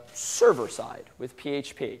data server-side with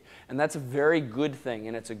PHP. And that's a very good thing,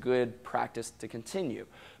 and it's a good practice to continue.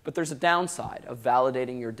 But there's a downside of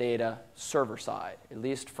validating your data server-side, at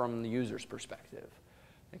least from the user's perspective.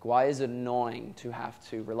 Like, why is it annoying to have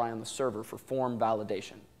to rely on the server for form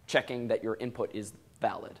validation, checking that your input is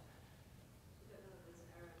valid?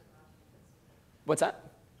 What's that?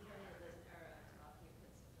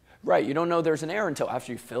 Right, you don't know there's an error until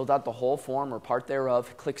after you've filled out the whole form or part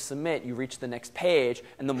thereof, click submit, you reach the next page,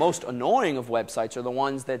 and the most annoying of websites are the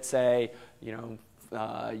ones that say,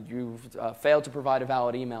 you've failed to provide a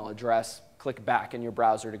valid email address, click back in your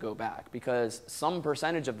browser to go back. Because some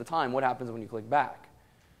percentage of the time, what happens when you click back?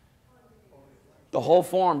 The whole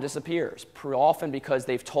form disappears, often because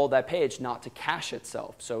they've told that page not to cache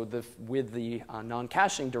itself. So with the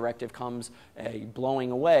non-caching directive comes a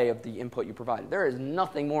blowing away of the input you provided. There is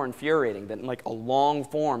nothing more infuriating than like a long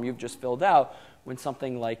form you've just filled out when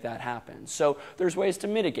something like that happens. So there's ways to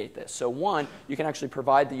mitigate this. So one, you can actually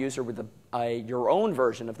provide the user with your own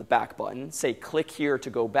version of the back button. Say, click here to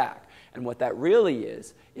go back. And what that really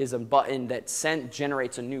is a button that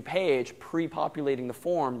generates a new page, pre-populating the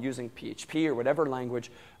form using PHP or whatever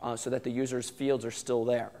language so that the user's fields are still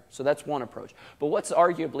there. So that's one approach. But what's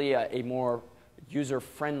arguably a more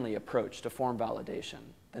user-friendly approach to form validation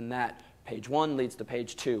than that? Page 1 leads to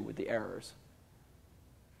page 2 with the errors.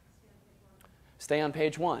 Stay on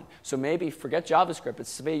page 1. So maybe forget JavaScript, but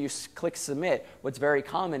say you click submit. What's very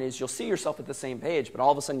common is you'll see yourself at the same page, but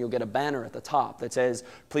all of a sudden you'll get a banner at the top that says,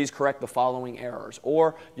 please correct the following errors.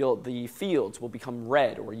 Or the fields will become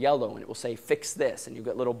red or yellow, and it will say, fix this. And you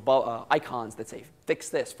get little icons that say, fix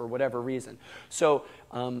this for whatever reason. So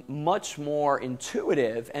much more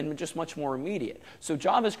intuitive and just much more immediate. So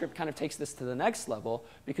JavaScript kind of takes this to the next level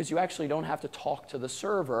because you actually don't have to talk to the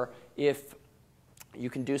server if you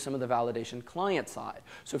can do some of the validation client side.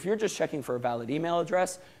 So if you're just checking for a valid email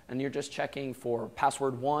address and you're just checking for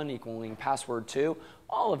password 1 equaling password 2,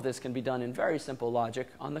 all of this can be done in very simple logic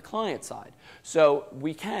on the client side. So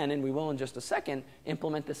we can, and we will in just a second,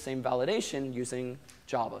 implement the same validation using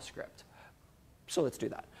JavaScript. So let's do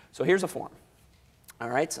that. So here's a form. All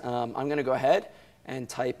right, I'm going to go ahead and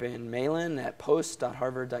type in Malin at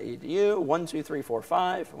post.harvard.edu,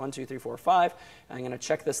 12345, 12345, and I'm going to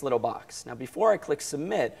check this little box. Now, before I click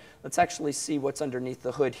submit, let's actually see what's underneath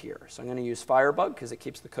the hood here. So I'm going to use Firebug because it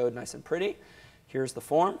keeps the code nice and pretty. Here's the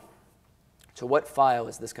form. To what file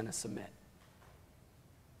is this going to submit?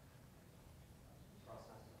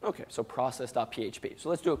 Okay, so process.php. So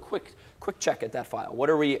let's do a quick check at that file.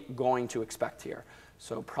 What are we going to expect here?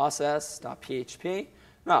 So process.php.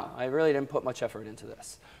 No, I really didn't put much effort into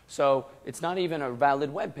this. So it's not even a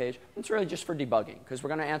valid web page. It's really just for debugging, because we're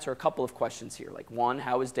going to answer a couple of questions here. Like, one,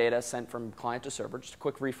 how is data sent from client to server? Just a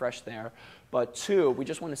quick refresh there. But two, we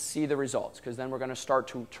just want to see the results, because then we're going to start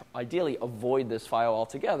to ideally avoid this file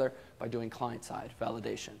altogether by doing client-side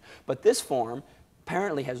validation. But this form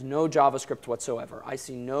apparently has no JavaScript whatsoever. I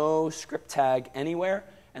see no script tag anywhere,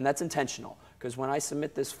 and that's intentional, because when I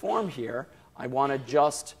submit this form here, I want to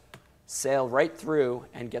just sail right through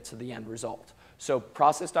and get to the end result. So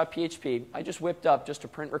process.php, I just whipped up just to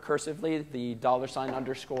print recursively the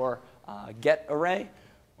 $_ get array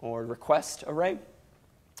or request array,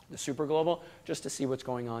 the superglobal, just to see what's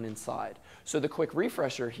going on inside. So the quick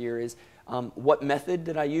refresher here is what method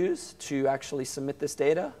did I use to actually submit this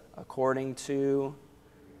data according to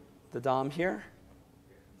the DOM here?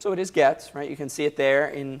 So it is get, right? You can see it there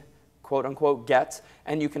in quote unquote get,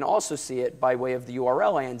 and you can also see it by way of the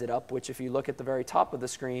URL I ended up, which if you look at the very top of the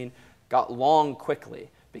screen, got long quickly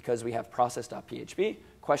because we have process.php,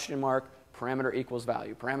 question mark, parameter equals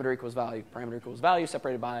value, parameter equals value, parameter equals value,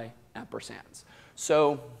 separated by ampersands.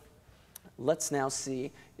 So let's now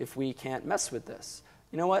see if we can't mess with this.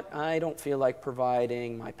 You know what? I don't feel like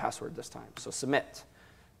providing my password this time, so submit.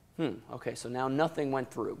 Okay, so now nothing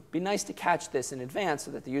went through. Be nice to catch this in advance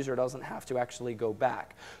so that the user doesn't have to actually go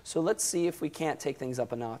back. So let's see if we can't take things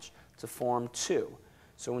up a notch to form 2.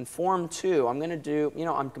 So in form 2, I'm going to do,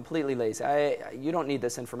 I'm completely lazy. You don't need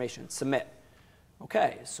this information. Submit.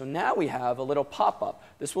 Okay, so now we have a little pop-up.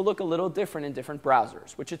 This will look a little different in different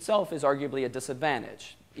browsers, which itself is arguably a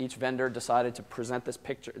disadvantage. Each vendor decided to present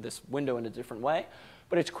this window in a different way.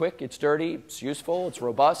 But it's quick, it's dirty, it's useful, it's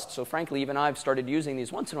robust. So frankly, even I've started using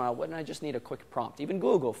these once in a while. Wouldn't I just need a quick prompt? Even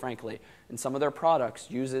Google, frankly, in some of their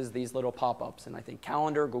products uses these little pop-ups. And I think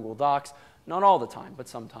Calendar, Google Docs, not all the time, but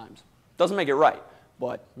sometimes. Doesn't make it right,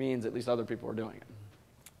 but means at least other people are doing it.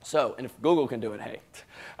 So, and if Google can do it, hey.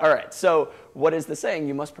 All right, so what is the saying?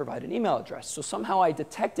 You must provide an email address. So somehow I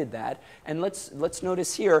detected that, and let's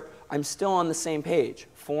notice here, I'm still on the same page,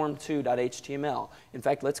 form2.html. In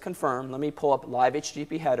fact, let's confirm. Let me pull up live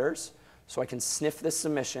HTTP headers so I can sniff this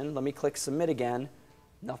submission. Let me click submit again.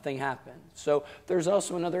 Nothing happened. So there's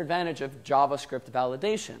also another advantage of JavaScript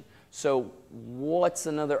validation. So what's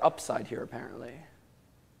another upside here, apparently?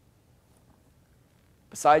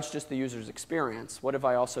 Besides just the user's experience, what have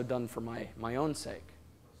I also done for my own sake?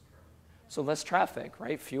 So less traffic,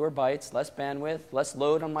 right? Fewer bytes, less bandwidth, less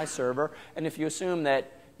load on my server. And if you assume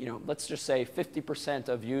that, let's just say 50%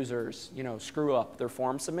 of users, screw up their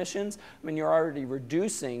form submissions, I mean, you're already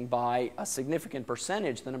reducing by a significant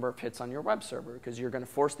percentage the number of hits on your web server because you're going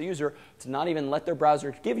to force the user to not even let their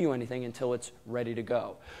browser give you anything until it's ready to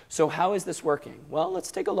go. So how is this working? Well,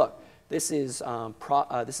 let's take a look. This is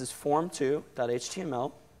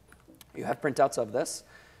form2.html. You have printouts of this.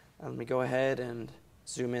 Let me go ahead and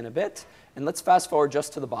zoom in a bit. And let's fast forward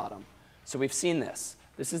just to the bottom. So we've seen this.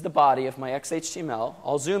 This is the body of my XHTML.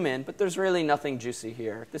 I'll zoom in, but there's really nothing juicy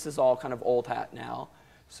here. This is all kind of old hat now.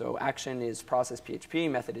 So action is process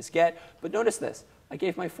PHP, method is get. But notice this. I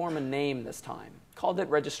gave my form a name this time. Called it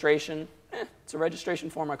registration. It's a registration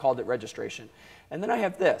form. I called it registration. And then I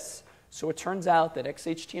have this. So it turns out that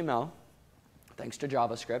XHTML, thanks to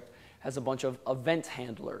JavaScript, has a bunch of event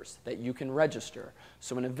handlers that you can register.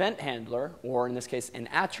 So an event handler, or in this case an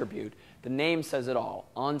attribute, the name says it all,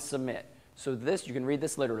 on submit. So this, you can read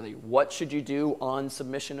this literally. What should you do on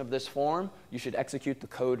submission of this form? You should execute the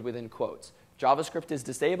code within quotes. JavaScript is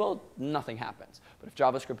disabled, nothing happens. But if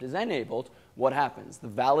JavaScript is enabled, what happens? The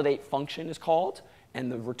validate function is called,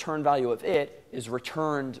 and the return value of it is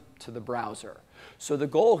returned to the browser. So the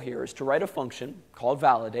goal here is to write a function called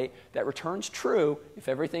validate that returns true if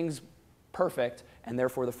everything's perfect, and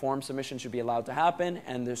therefore the form submission should be allowed to happen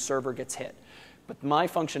and the server gets hit. But my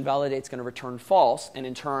function validate is going to return false, and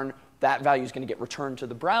in turn that value is going to get returned to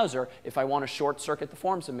the browser if I want to short circuit the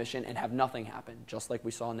form submission and have nothing happen, just like we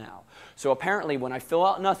saw now. So apparently when I fill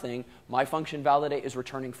out nothing, my function validate is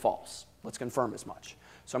returning false. Let's confirm as much.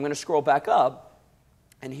 So I'm going to scroll back up.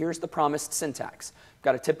 And here's the promised syntax. I've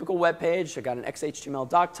got a typical web page. I've got an XHTML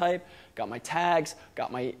doc type, got my tags,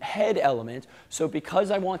 got my head element. So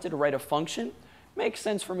because I wanted to write a function, it makes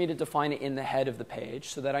sense for me to define it in the head of the page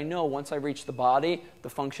so that I know once I reach the body,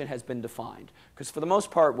 the function has been defined. Because for the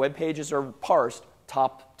most part, web pages are parsed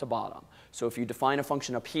top to bottom. So if you define a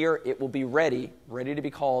function up here, it will be ready to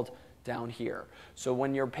be called down here. So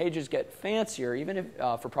when your pages get fancier, even if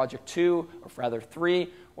for project 2, or rather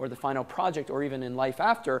 3, or the final project, or even in life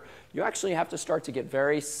after, you actually have to start to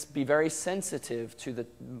be very sensitive to the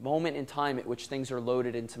moment in time at which things are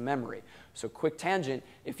loaded into memory. So quick tangent,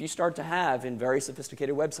 if you start to have, in very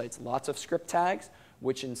sophisticated websites, lots of script tags,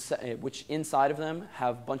 which inside of them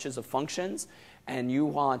have bunches of functions, and you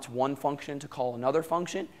want one function to call another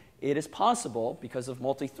function, It is possible, because of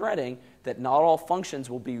multi-threading, that not all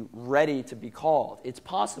functions will be ready to be called. It's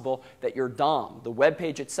possible that your DOM, the web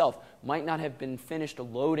page itself, might not have been finished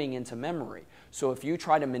loading into memory. So if you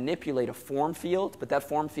try to manipulate a form field, but that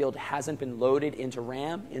form field hasn't been loaded into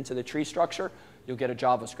RAM, into the tree structure, you'll get a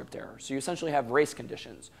JavaScript error. So you essentially have race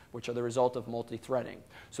conditions, which are the result of multi-threading.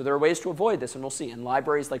 So there are ways to avoid this, and we'll see. And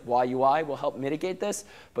libraries like YUI will help mitigate this.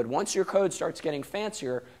 But once your code starts getting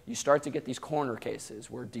fancier, you start to get these corner cases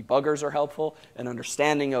where debuggers are helpful, and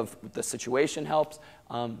understanding of the situation helps,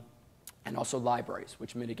 and also libraries,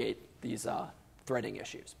 which mitigate these threading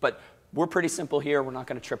issues. But we're pretty simple here. We're not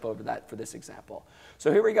going to trip over that for this example.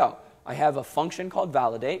 So here we go. I have a function called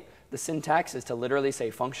validate. The syntax is to literally say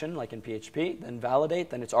function, like in PHP, then validate,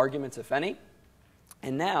 then its arguments, if any.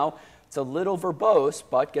 And now it's a little verbose,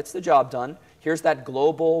 but gets the job done. Here's that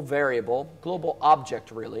global variable, global object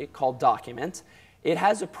really, called document. It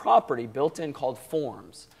has a property built in called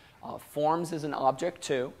forms. Forms is an object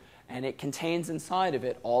too, and it contains inside of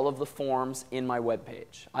it all of the forms in my web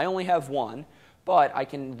page. I only have one, but I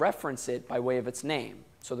can reference it by way of its name.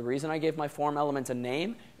 So the reason I gave my form element a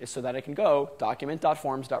name is so that I can go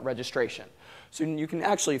document.forms.registration. So you can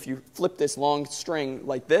actually, if you flip this long string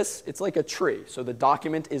like this, it's like a tree. So the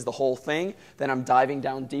document is the whole thing. Then I'm diving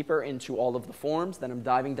down deeper into all of the forms. Then I'm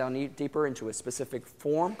diving down deeper into a specific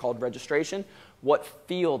form called registration. What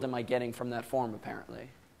field am I getting from that form, apparently?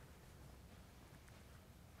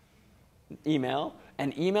 Email.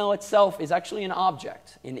 And email itself is actually an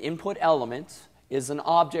object. An input element is an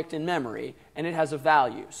object in memory, and it has a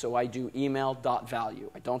value. So I do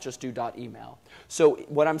email.value. I don't just do .email. So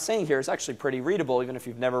what I'm saying here is actually pretty readable, even if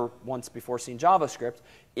you've never once before seen JavaScript.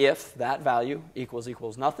 If that value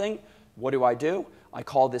equals nothing, what do? I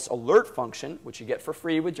call this alert function, which you get for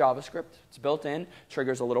free with JavaScript. It's built in,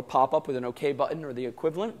 triggers a little pop-up with an OK button or the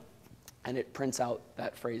equivalent, and it prints out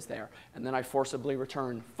that phrase there. And then I forcibly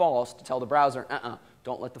return false to tell the browser,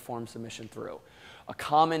 don't let the form submission through. A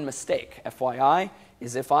common mistake, FYI,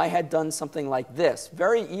 is if I had done something like this,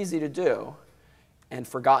 very easy to do, and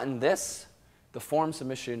forgotten this, the form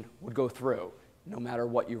submission would go through no matter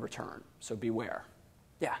what you return. So beware.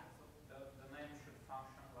 Yeah? The name should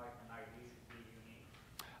function like an ID should be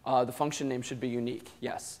unique? The function name should be unique,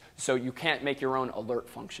 yes. So you can't make your own alert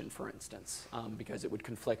function, for instance, because it would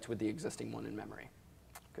conflict with the existing one in memory.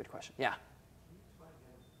 Good question. Yeah?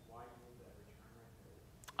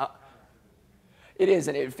 It is,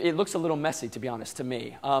 and it looks a little messy, to be honest, to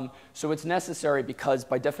me. So it's necessary because,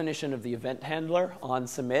 by definition of the event handler on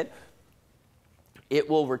submit, it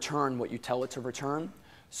will return what you tell it to return.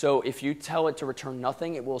 So if you tell it to return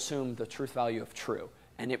nothing, it will assume the truth value of true.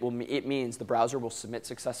 And it means the browser will submit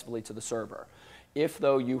successfully to the server. If,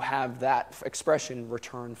 though, you have that expression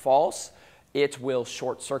return false, it will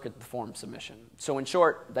short-circuit the form submission. So in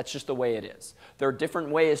short, that's just the way it is. There are different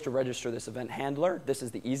ways to register this event handler. This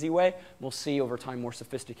is the easy way. We'll see over time more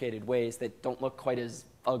sophisticated ways that don't look quite as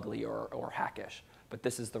ugly or hackish. But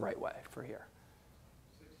this is the right way for here.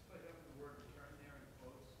 So just by having the word return there in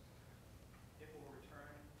quotes, it will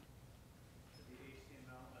return to the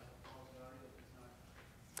HTML as a false value if it's not.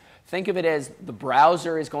 Think of it as the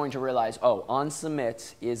browser is going to realize, oh,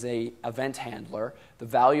 onSubmit is an event handler. The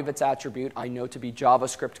value of its attribute I know to be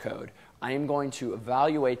JavaScript code. I am going to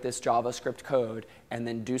evaluate this JavaScript code and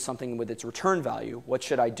then do something with its return value. What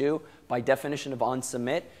should I do? By definition of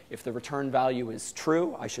onSubmit, if the return value is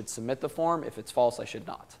true, I should submit the form. If it's false, I should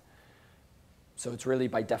not. So it's really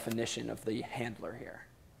by definition of the handler here.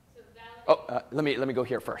 So Oh, let me go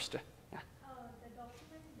here first. The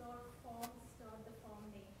document.forms the form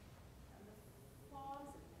name. And the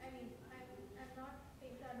forms, I mean, I'm not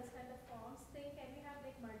able to understand the forms thing. Can we have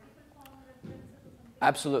like multiple form references or something?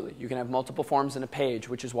 Absolutely. You can have multiple forms in a page,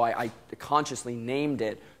 which is why I consciously named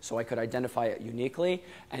it so I could identify it uniquely.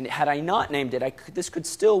 And had I not named it, this could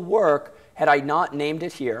still work had I not named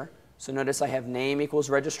it here. So notice I have name equals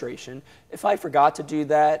registration. If I forgot to do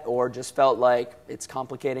that or just felt like it's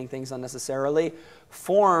complicating things unnecessarily,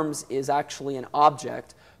 forms is actually an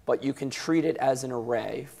object, but you can treat it as an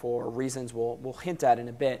array for reasons we'll hint at in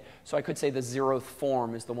a bit. So I could say the 0th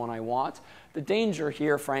form is the one I want. The danger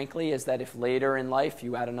here, frankly, is that if later in life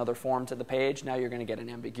you add another form to the page, now you're going to get an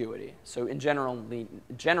ambiguity. So in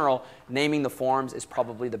general, naming the forms is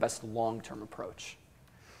probably the best long-term approach.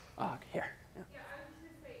 Here. Yeah. Yeah, I was just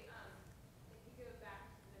going to say, if you go back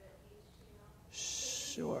to the HTML.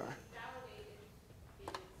 Sure. Validate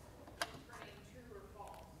is returning true or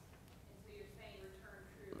false. And so you're saying return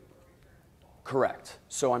true or return false. Correct.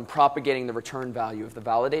 So I'm propagating the return value of the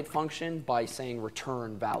validate function by saying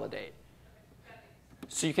return validate.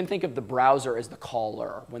 So you can think of the browser as the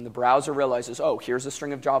caller. When the browser realizes, oh, here's a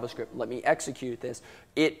string of JavaScript, let me execute this,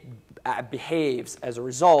 it behaves as a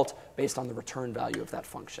result based on the return value of that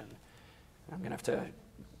function. I'm going to have to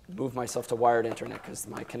move myself to wired internet because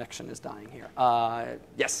my connection is dying here.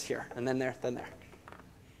 Yes, here, and then there, then there.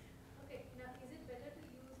 Okay, now is it better to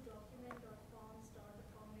use document.form star the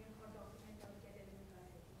form name or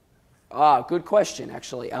document.getElementID? Good question,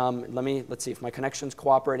 actually. Let's see if my connection's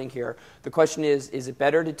cooperating here. The question is it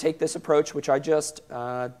better to take this approach, which I just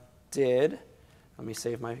did? Let me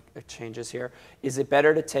save my changes here. Is it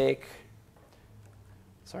better to take,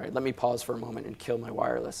 sorry, let me pause for a moment and kill my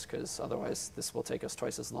wireless, because otherwise this will take us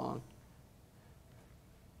twice as long.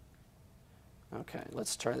 Okay,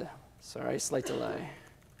 let's try that. Sorry, slight delay.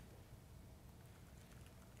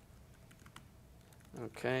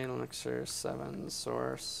 Okay, Elixir 7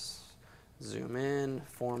 source. Zoom in,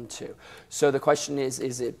 form 2. So the question is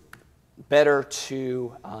it better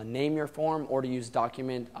to name your form or to use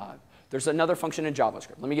document? There's another function in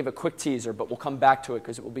JavaScript. Let me give a quick teaser, but we'll come back to it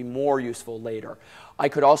because it will be more useful later. I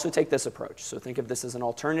could also take this approach. So think of this as an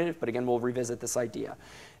alternative, but again, we'll revisit this idea.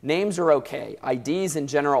 Names are okay. IDs in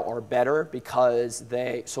general are better because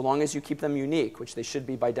they, so long as you keep them unique, which they should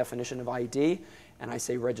be by definition of ID, and I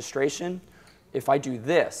say registration, if I do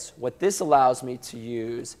this, what this allows me to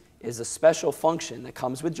use is a special function that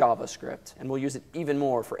comes with JavaScript, and we'll use it even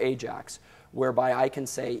more for Ajax, whereby I can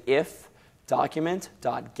say if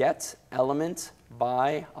document.getElement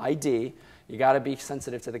by ID. You got to be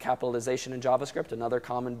sensitive to the capitalization in JavaScript. Another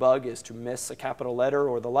common bug is to miss a capital letter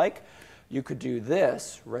or the like. You could do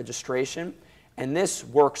this, registration, and this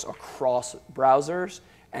works across browsers,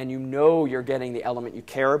 and you know you're getting the element you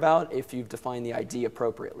care about if you've defined the ID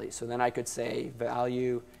appropriately. So then I could say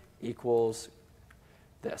value equals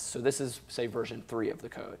this. So this is, say, version 3 of the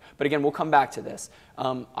code. But again, we'll come back to this.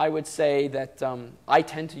 I would say that I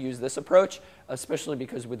tend to use this approach, especially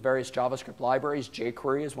because with various JavaScript libraries,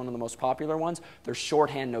 jQuery is one of the most popular ones. There's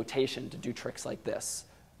shorthand notation to do tricks like this,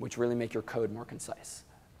 which really make your code more concise.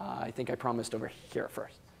 I think I promised over here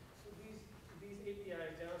first. So these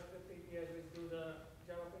APIs, JavaScript APIs which do the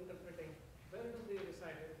Java interpreting, where do they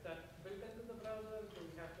reside? Is that built into the browser? Do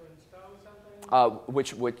we have to install something?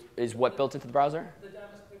 Which is what built into the browser? The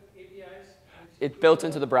JavaScript APIs? It's built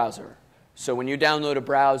into the browser. So when you download a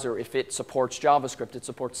browser, if it supports JavaScript, it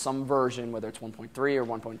supports some version, whether it's 1.3 or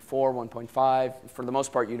 1.4, 1.5. For the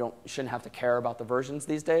most part, you shouldn't have to care about the versions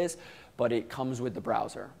these days, but it comes with the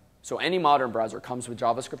browser. So any modern browser comes with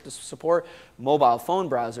JavaScript to support. Mobile phone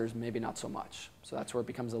browsers, maybe not so much. So that's where it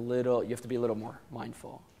becomes a little, you have to be a little more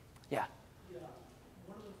mindful. Yeah? Yeah.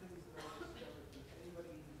 One of the things that I discovered is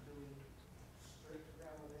anybody who's doing strict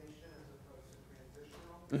validation as opposed to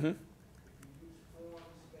transitional, Mm-hmm. if you use form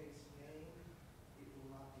space name, it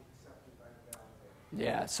will not be accepted by the validator.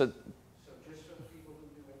 Yeah, so So just so the people who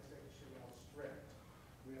do XHTML strict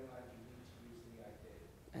realize you need to use the ID.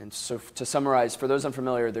 and so to summarize, for those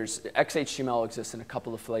unfamiliar, XHTML exists in a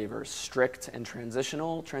couple of flavors, strict and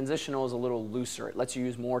transitional. Transitional is a little looser. It lets you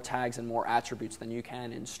use more tags and more attributes than you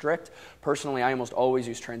can in strict. Personally, I almost always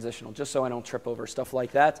use transitional, just so I don't trip over stuff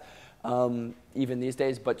like that, even these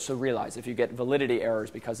days. But so realize, if you get validity errors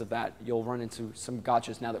because of that, you'll run into some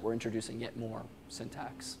gotchas now that we're introducing yet more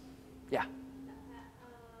syntax. Yeah?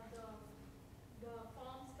 The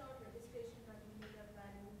form star registration value,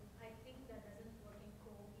 I think that doesn't work in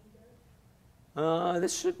Chrome either.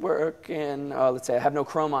 This should work in, let's say I have no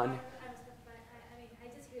Chrome on. I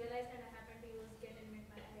just realized that I happened to use getElement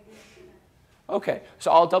by ID for that. Okay,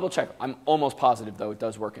 so I'll double check. I'm almost positive, though, it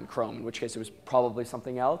does work in Chrome, in which case it was probably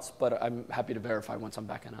something else, but I'm happy to verify once I'm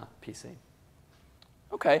back on a PC.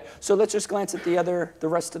 Okay, so let's just glance at the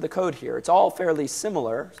rest of the code here. It's all fairly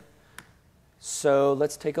similar. So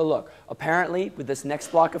let's take a look. Apparently, with this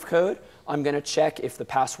next block of code, I'm going to check if the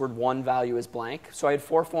password1 value is blank. So I had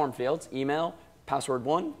 4 form fields: email,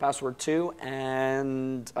 password1, password2,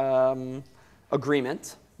 and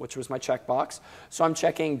agreement, which was my checkbox. So I'm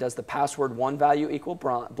checking, does the password1 value equal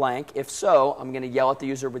blank? If so, I'm going to yell at the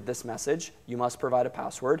user with this message: you must provide a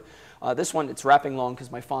password. This one, it's wrapping long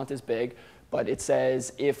because my font is big. But it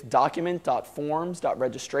says if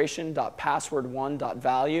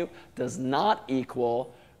document.forms.registration.password1.value does not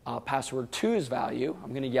equal password2's value, I'm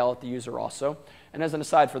going to yell at the user also. And as an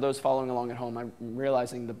aside, for those following along at home, I'm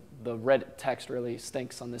realizing the red text really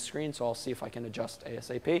stinks on this screen, so I'll see if I can adjust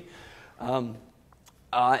ASAP.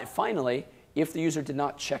 Finally, if the user did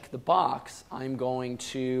not check the box, I'm going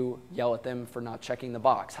to yell at them for not checking the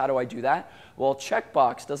box. How do I do that? Well,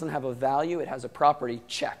 checkbox doesn't have a value. It has a property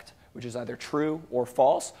checked, which is either true or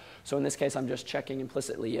false. So in this case, I'm just checking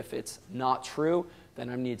implicitly if it's not true, then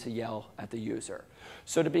I need to yell at the user.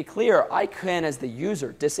 So to be clear, I can, as the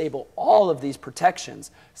user, disable all of these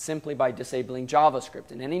protections simply by disabling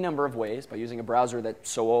JavaScript in any number of ways, by using a browser that's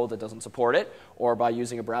so old it doesn't support it, or by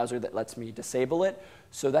using a browser that lets me disable it.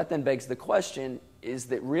 So that then begs the question, is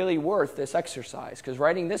it really worth this exercise? Because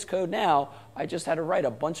writing this code now, I just had to write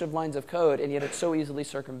a bunch of lines of code, and yet it's so easily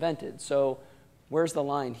circumvented. So where's the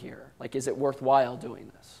line here? Like, is it worthwhile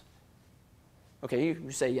doing this? OK,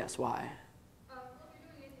 you say yes. Why?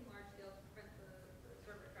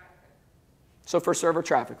 So for server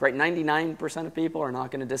traffic, right, 99% of people are not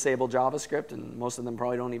going to disable JavaScript, and most of them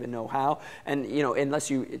probably don't even know how. And unless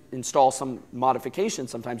you install some modification,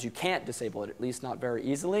 sometimes you can't disable it, at least not very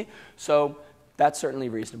easily. So that's certainly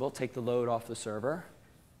reasonable. Take the load off the server.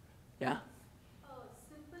 Yeah?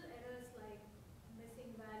 Simple errors like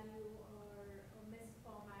missing value or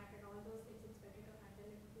misformat and all those things, it's better to handle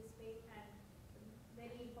it this way. And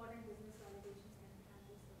very important business validations can be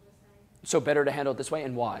handled server side. So better to handle it this way,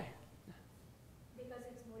 and why?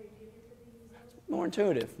 More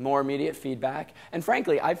intuitive, more immediate feedback. And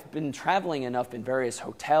frankly, I've been traveling enough in various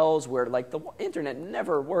hotels where like the internet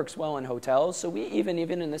never works well in hotels. So we even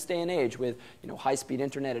in this day and age with high-speed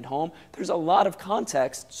internet at home, there's a lot of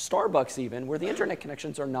context, Starbucks even, where the internet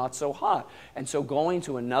connections are not so hot. And so going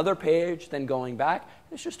to another page, then going back,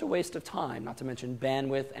 it's just a waste of time, not to mention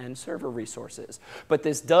bandwidth and server resources. But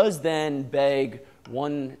this does then beg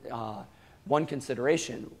one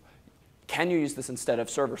consideration. Can you use this instead of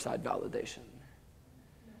server-side validation?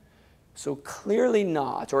 So clearly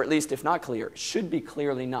not, or at least if not clear, it should be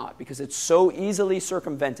clearly not, because it's so easily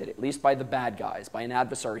circumvented, at least by the bad guys, by an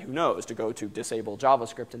adversary who knows to go to disable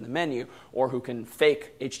JavaScript in the menu, or who can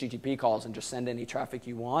fake HTTP calls and just send any traffic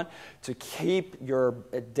you want, to keep your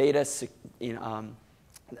data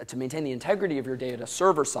to maintain the integrity of your data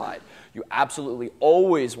server side. You absolutely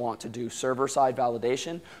always want to do server side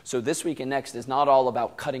validation. So this week and next is not all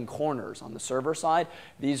about cutting corners on the server side.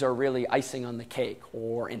 These are really icing on the cake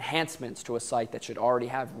or enhancements to a site that should already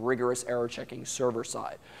have rigorous error checking server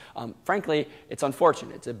side. Frankly, it's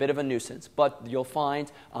unfortunate. It's a bit of a nuisance. But you'll find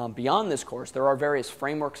beyond this course, there are various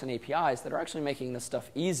frameworks and APIs that are actually making this stuff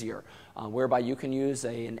easier, whereby you can use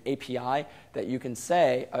an API that you can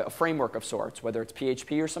say, a framework of sorts, whether it's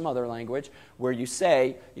PHP or some other language, where you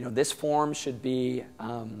say, this form should be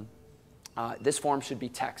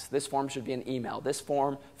text. This form should be an email. This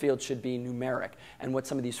form field should be numeric. And what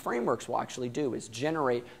some of these frameworks will actually do is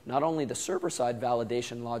generate not only the server-side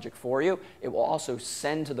validation logic for you, it will also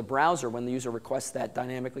send to the browser when the user requests that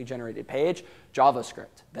dynamically generated page,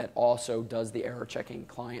 JavaScript that also does the error checking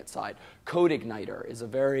client side. CodeIgniter is a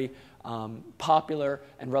very popular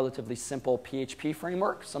and relatively simple PHP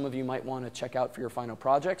framework. Some of you might want to check out for your final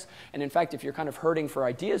projects. And in fact, if you're kind of hurting for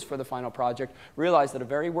ideas for the final project, realize that a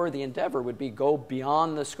very worthy endeavor would be go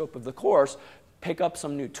beyond the scope of the course, pick up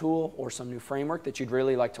some new tool or some new framework that you'd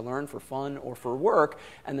really like to learn for fun or for work,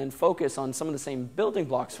 and then focus on some of the same building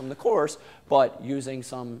blocks from the course, but using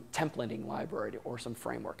some templating library or some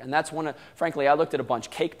framework. And that's frankly, I looked at a bunch.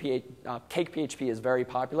 Cake PHP is very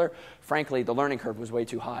popular. Frankly, the learning curve was way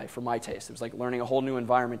too high for my taste. It was like learning a whole new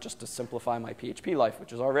environment just to simplify my PHP life,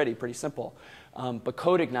 which is already pretty simple. But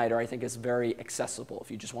CodeIgniter, I think, is very accessible if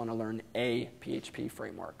you just want to learn a PHP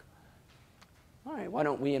framework. All right, why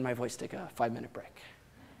don't we and my voice take a 5-minute break?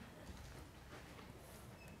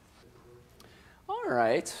 All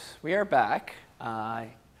right, we are back. I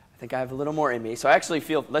think I have a little more in me. So I actually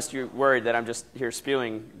feel, lest you're worried that I'm just here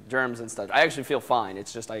spewing germs and stuff, I actually feel fine.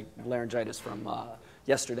 It's just laryngitis from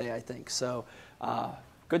yesterday, I think. So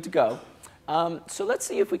good to go. So let's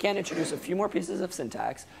see if we can introduce a few more pieces of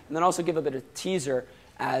syntax, and then also give a bit of teaser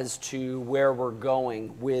as to where we're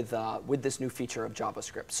going with this new feature of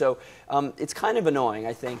JavaScript. So it's kind of annoying,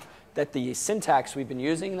 I think, that the syntax we've been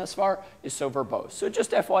using thus far is so verbose. So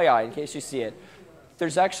just FYI, in case you see it,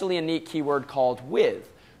 there's actually a neat keyword called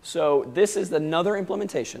with. So this is another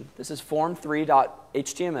implementation. This is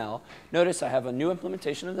form3.html. Notice I have a new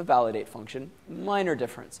implementation of the validate function. Minor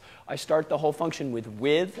difference. I start the whole function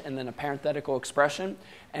with and then a parenthetical expression.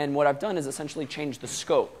 And what I've done is essentially change the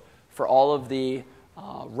scope for all of the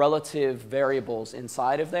relative variables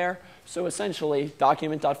inside of there. So essentially,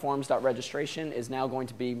 document.forms.registration is now going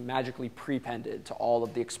to be magically prepended to all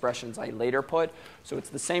of the expressions I later put. So it's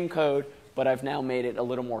the same code, but I've now made it a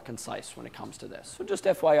little more concise when it comes to this. So just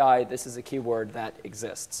FYI, this is a keyword that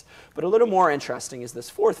exists. But a little more interesting is this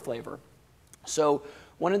fourth flavor. So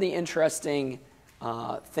one of the interesting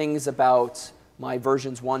things about my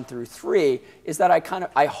versions 1 through 3, is that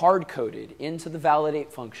I hard-coded into the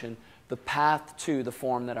validate function the path to the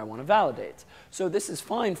form that I want to validate. So this is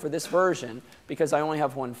fine for this version because I only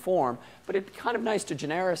have one form, but it'd be kind of nice to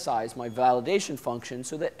genericize my validation function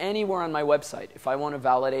so that anywhere on my website, if I want to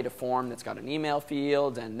validate a form that's got an email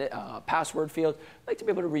field and a password field, I'd like to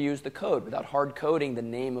be able to reuse the code without hard coding the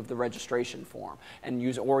name of the registration form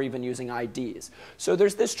and or even using IDs. So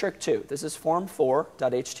there's this trick too. This is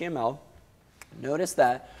form4.html. Notice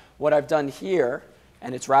that what I've done here,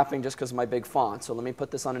 and it's wrapping just because of my big font, so let me put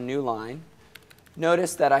this on a new line.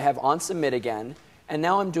 Notice that I have on submit again, and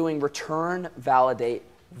now I'm doing return validate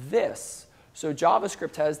this. So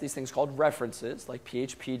JavaScript has these things called references, like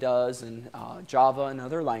PHP does and Java and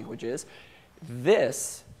other languages.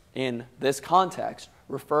 This, in this context,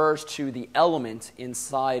 refers to the element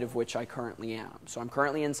inside of which I currently am. So I'm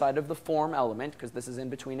currently inside of the form element, because this is in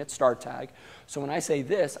between its start tag. So when I say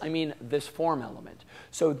this, I mean this form element.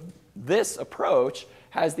 So this approach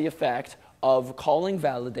has the effect of calling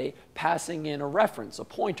validate, passing in a reference, a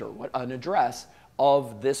pointer, an address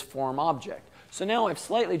of this form object. So now I've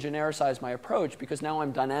slightly genericized my approach because now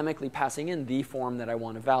I'm dynamically passing in the form that I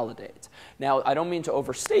want to validate. Now, I don't mean to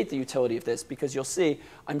overstate the utility of this because you'll see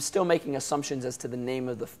I'm still making assumptions as to the name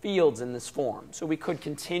of the fields in this form. So we could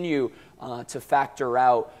continue to factor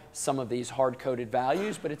out some of these hard-coded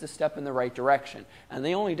values, but it's a step in the right direction. And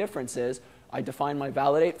the only difference is I define my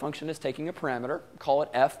validate function as taking a parameter, call it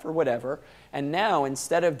f or whatever, and now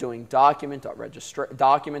instead of doing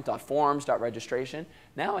document.forms.registration,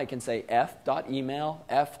 now I can say f.email,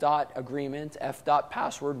 f.agreement,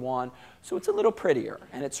 f.password1, so it's a little prettier,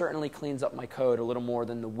 and it certainly cleans up my code a little more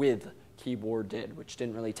than the with keyword did, which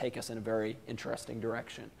didn't really take us in a very interesting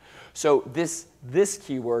direction. So this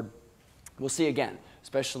keyword we'll see again,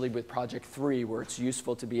 especially with Project 3, where it's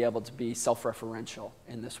useful to be able to be self-referential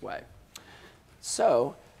in this way.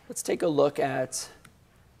 So let's take a look at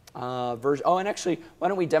version. Oh, and actually, why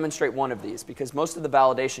don't we demonstrate one of these? Because most of the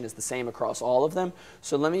validation is the same across all of them.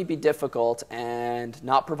 So let me be difficult and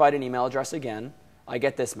not provide an email address again. I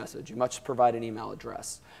get this message. You must provide an email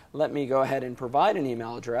address. Let me go ahead and provide an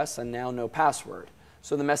email address, and now no password.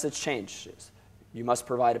 So the message changes. You must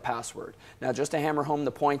provide a password. Now, just to hammer home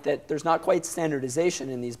the point that there's not quite standardization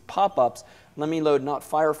in these pop-ups, let me load not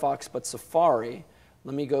Firefox but Safari.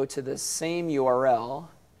 Let me go to the same URL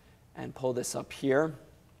and pull this up here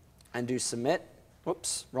and do submit.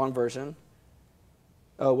 Whoops, wrong version.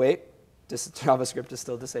 Oh, wait, this JavaScript is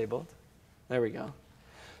still disabled. There we go.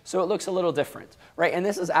 So it looks a little different, right? And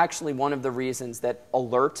this is actually one of the reasons that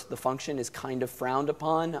alert, the function, is kind of frowned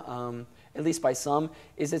upon, at least by some,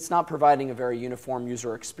 is it's not providing a very uniform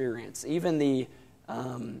user experience. Even the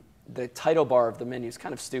title bar of the menu is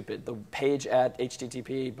kind of stupid. The page at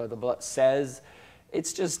HTTP blah, blah, blah, says,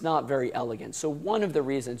 it's just not very elegant. So one of the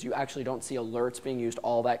reasons you actually don't see alerts being used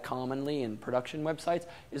all that commonly in production websites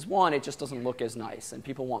is, one, it just doesn't look as nice, and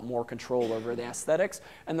people want more control over the aesthetics.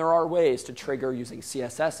 And there are ways to trigger using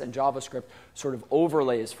CSS and JavaScript sort of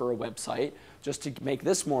overlays for a website. Just to make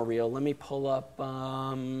this more real, let me pull up,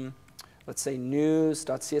 let's say,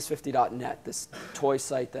 news.cs50.net, this toy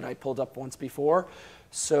site that I pulled up once before.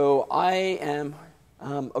 So I am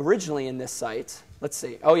originally in this site. Let's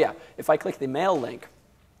see. Oh, yeah. If I click the mail link,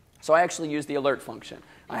 so I actually use the alert function.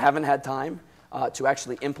 I haven't had time to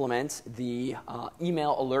actually implement the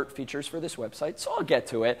email alert features for this website, so I'll get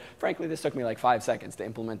to it. Frankly, this took me like 5 seconds to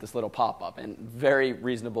implement this little pop-up, and very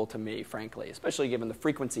reasonable to me, frankly, especially given the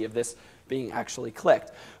frequency of this being actually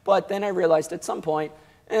clicked. But then I realized at some point,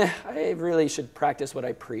 I really should practice what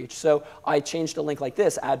I preach. So I changed a link like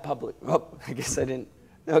this, add public. Oh, I guess I didn't.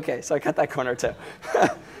 OK, so I cut that corner too.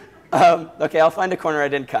 OK, I'll find a corner I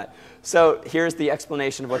didn't cut. So here's the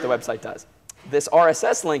explanation of what the website does. This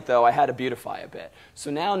RSS link, though, I had to beautify a bit. So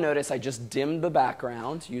now notice I just dimmed the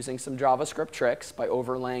background using some JavaScript tricks by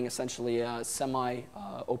overlaying essentially a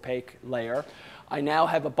semi-opaque layer. I now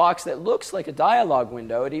have a box that looks like a dialog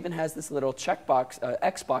window. It even has this little checkbox,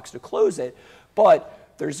 X box to close it.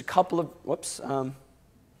 But there's a couple of, whoops, oh,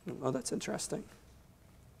 that's interesting.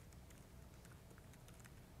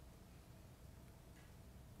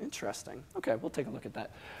 Interesting. OK, we'll take a look at that.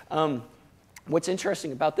 What's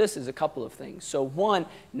interesting about this is a couple of things. So one,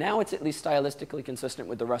 now it's at least stylistically consistent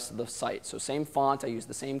with the rest of the site. So same font, I use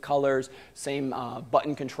the same colors, same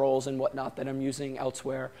button controls and whatnot that I'm using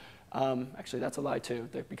elsewhere. Actually, that's a lie too.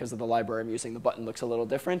 Because of the library I'm using, the button looks a little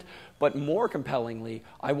different. But more compellingly,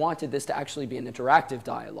 I wanted this to actually be an interactive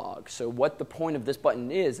dialogue. So what the point of this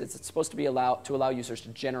button is it's supposed to be to allow users to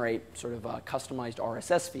generate sort of customized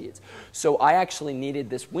RSS feeds. So I actually needed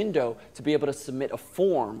this window to be able to submit a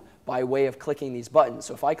form by way of clicking these buttons.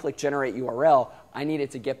 So if I click Generate URL, I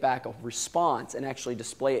needed to get back a response and actually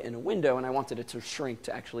display it in a window, and I wanted it to shrink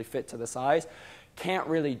to actually fit to the size. Can't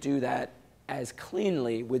really do that as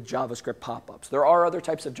cleanly with JavaScript pop-ups. There are other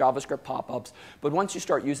types of JavaScript pop-ups, but once you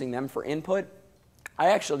start using them for input, I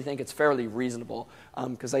actually think it's fairly reasonable,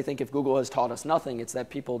 because I think if Google has taught us nothing, it's that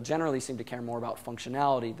people generally seem to care more about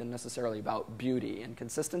functionality than necessarily about beauty and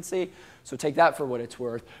consistency. So take that for what it's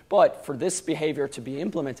worth. But for this behavior to be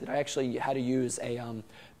implemented, I actually had to use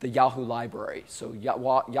the Yahoo library. So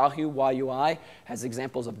Yahoo YUI has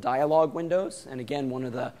examples of dialog windows. And again, one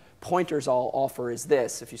of the pointers I'll offer is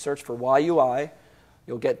this. If you search for YUI,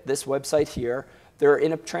 you'll get this website here. They're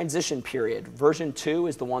in a transition period. Version 2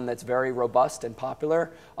 is the one that's very robust and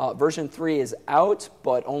popular. Version 3 is out,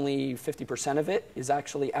 but only 50% of it is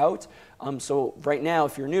actually out. So right now,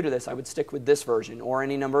 if you're new to this, I would stick with this version or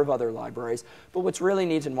any number of other libraries. But what's really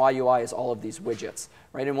neat in YUI is all of these widgets.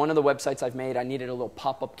 Right? In one of the websites I've made, I needed a little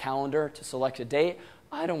pop-up calendar to select a date.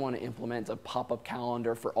 I don't want to implement a pop-up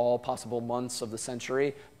calendar for all possible months of the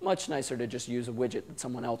century. Much nicer to just use a widget that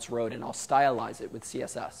someone else wrote, and I'll stylize it with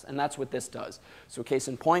CSS. And that's what this does. So case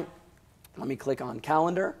in point, let me click on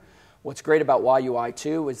calendar. What's great about YUI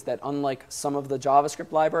 2 is that unlike some of the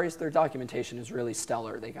JavaScript libraries, their documentation is really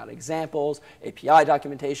stellar. They got examples, API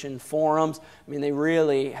documentation, forums. I mean, they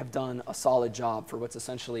really have done a solid job for what's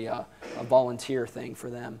essentially a volunteer thing for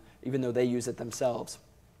them, even though they use it themselves.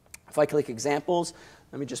 If I click examples,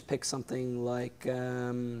 let me just pick something like,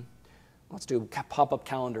 let's do pop-up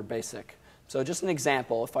calendar basic. So just an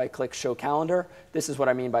example, if I click show calendar, this is what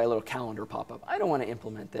I mean by a little calendar pop-up. I don't want to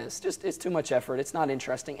implement this. Just it's too much effort. It's not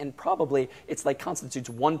interesting. And probably it's like constitutes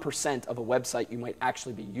 1% of a website you might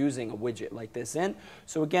actually be using a widget like this in.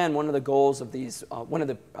 So again, one of the goals of these, one of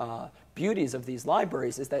the beauties of these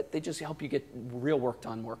libraries is that they just help you get real work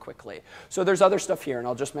done more quickly. So there's other stuff here, and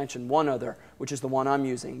I'll just mention one other, which is the one I'm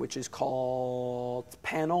using, which is called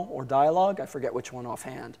panel or dialogue. I forget which one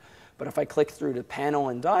offhand. But if I click through to panel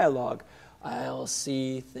and dialogue, I'll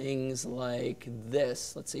see things like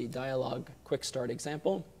this. Let's see, dialogue quick start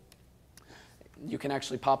example. You can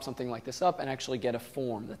actually pop something like this up and actually get a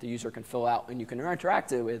form that the user can fill out and you can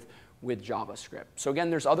interact with JavaScript. So again,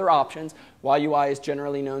 there's other options. YUI is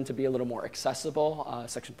generally known to be a little more accessible,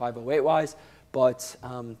 Section 508-wise, but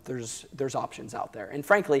there's options out there. And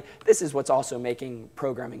frankly, this is what's also making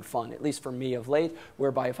programming fun, at least for me of late,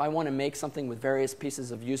 whereby if I want to make something with various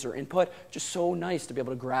pieces of user input, just so nice to be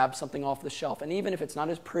able to grab something off the shelf. And even if it's not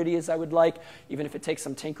as pretty as I would like, even if it takes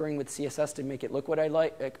some tinkering with CSS to make it look what I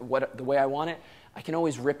like, the way I want it, I can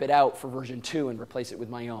always rip it out for version 2 and replace it with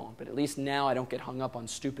my own. But at least now I don't get hung up on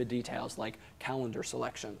stupid details like calendar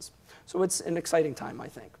selections. So it's an exciting time, I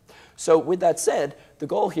think. So with that said, the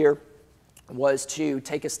goal here was to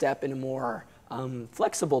take a step in a more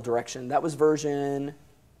flexible direction. That was version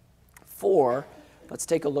 4. Let's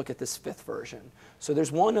take a look at this 5th version. So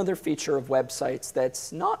there's one other feature of websites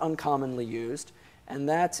that's not uncommonly used, and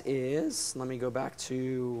that is, let me go back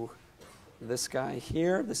to this guy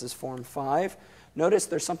here. This is form 5. Notice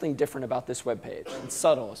there's something different about this web page. It's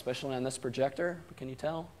subtle, especially on this projector. Can you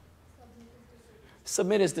tell?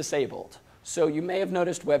 Submit is disabled. So you may have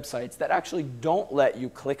noticed websites that actually don't let you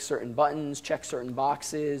click certain buttons, check certain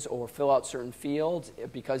boxes, or fill out certain fields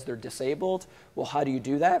because they're disabled. Well, how do you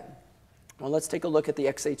do that? Well, let's take a look at the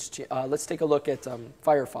let's take a look at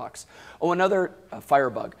Firefox. Oh, another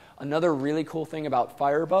Firebug. Another really cool thing about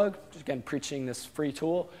Firebug, just again preaching this free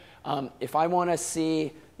tool. If I want to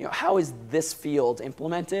see, how is this field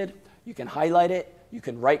implemented, you can highlight it. You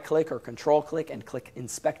can right-click or control-click and click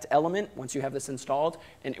Inspect Element once you have this installed,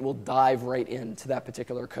 and it will dive right into that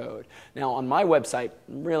particular code. Now, on my website,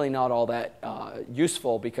 really not all that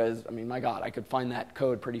useful because, I mean, my God, I could find that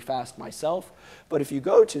code pretty fast myself. But if you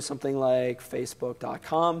go to something like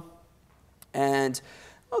Facebook.com, and,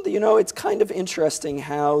 it's kind of interesting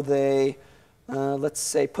how they, let's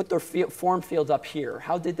say, put their form field up here.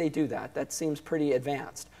 How did they do that? That seems pretty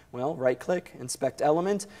advanced. Well, right-click, inspect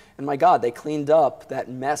element, and my God, they cleaned up that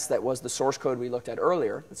mess that was the source code we looked at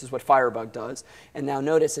earlier. This is what Firebug does. And now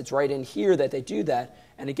notice it's right in here that they do that.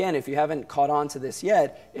 And again, if you haven't caught on to this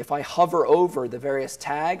yet, if I hover over the various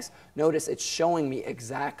tags, notice it's showing me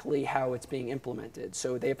exactly how it's being implemented.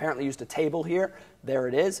 So they apparently used a table here. There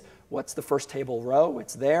it is. What's the first table row?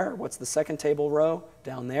 It's there. What's the second table row?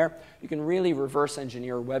 Down there. You can really reverse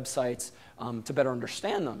engineer websites to better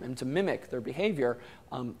understand them and to mimic their behavior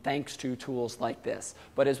thanks to tools like this.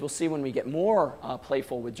 But as we'll see when we get more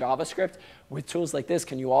playful with JavaScript, with tools like this,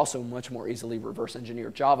 can you also much more easily reverse engineer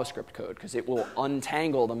JavaScript code, because it will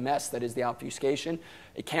untangle the mess that is the obfuscation.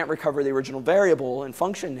 It can't recover the original variable and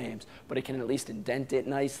function names, but it can at least indent it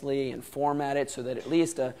nicely and format it so that at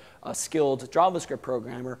least a skilled JavaScript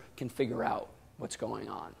programmer can figure out what's going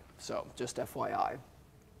on. So just FYI.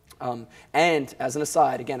 And as an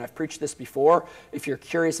aside, again, I've preached this before. If you're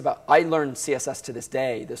curious about, I learned CSS to this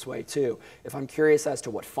day this way too. If I'm curious as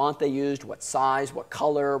to what font they used, what size, what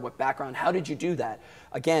color, what background, how did you do that?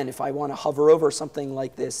 Again, if I want to hover over something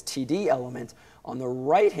like this TD element, on the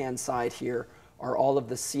right-hand side here are all of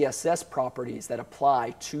the CSS properties that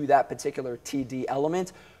apply to that particular TD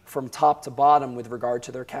element from top to bottom with regard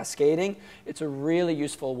to their cascading. It's a really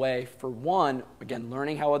useful way for, one, again,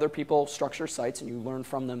 learning how other people structure sites, and you learn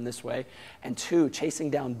from them this way, and two, chasing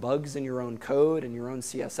down bugs in your own code and your own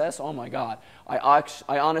CSS. Oh my God. I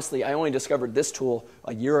honestly only discovered this tool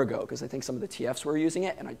a year ago because I think some of the TFs were using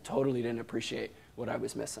it, and I totally didn't appreciate what I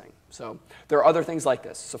was missing. So there are other things like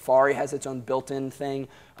this. Safari has its own built-in thing.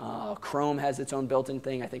 Chrome has its own built-in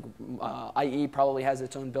thing. I think IE probably has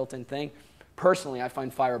its own built-in thing. Personally, I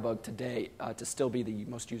find Firebug today to still be the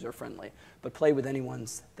most user-friendly, but play with any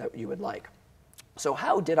ones that you would like. So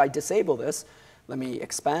how did I disable this? Let me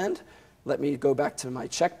expand. Let me go back to my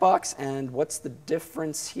checkbox, and what's the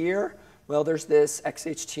difference here? Well, there's this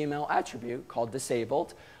XHTML attribute called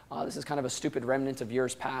disabled. This is kind of a stupid remnant of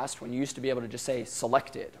years past when you used to be able to just say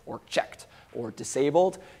selected or checked or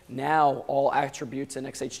disabled. Now all attributes in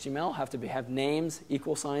XHTML have to have names,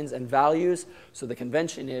 equal signs, and values. So the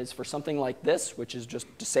convention is for something like this, which is just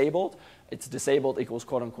disabled, it's disabled equals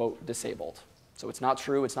quote unquote disabled. So it's not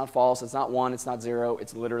true, it's not false, it's not 1, it's not 0,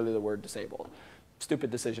 it's literally the word disabled.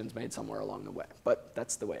 Stupid decisions made somewhere along the way, but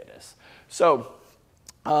that's the way it is. So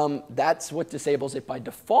that's what disables it by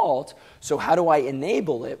default. So how do I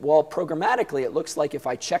enable it? Well, programmatically, it looks like if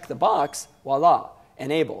I check the box, voila,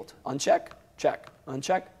 enabled. Uncheck, check,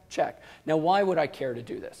 uncheck, check. Now, why would I care to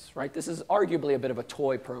do this, right? This is arguably a bit of a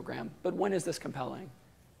toy program, but when is this compelling?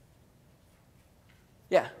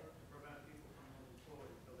 Yeah.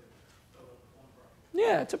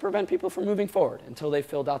 Yeah, to prevent people from moving forward until they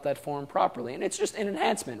filled out that form properly. And it's just an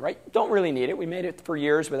enhancement, right? Don't really need it. We made it for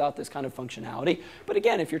years without this kind of functionality. But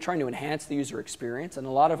again, if you're trying to enhance the user experience, and a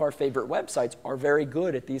lot of our favorite websites are very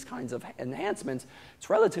good at these kinds of enhancements, it's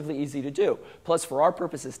relatively easy to do. Plus, for our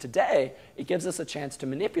purposes today, it gives us a chance to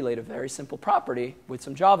manipulate a very simple property with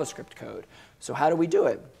some JavaScript code. So how do we do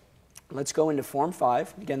it? Let's go into Form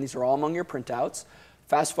 5. Again, these are all among your printouts.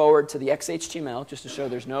 Fast forward to the XHTML, just to show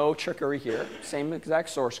there's no trickery here. Same exact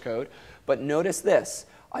source code. But notice this.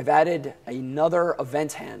 I've added another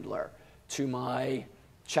event handler to my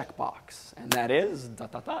checkbox. And that is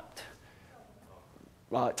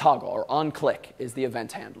toggle, or onClick is the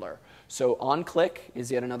event handler. So onClick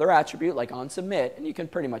is yet another attribute, like onSubmit. And you can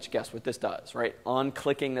pretty much guess what this does, right? On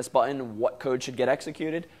clicking this button, what code should get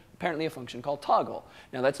executed? Apparently a function called toggle.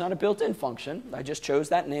 Now, that's not a built-in function. I just chose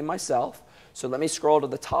that name myself. So let me scroll to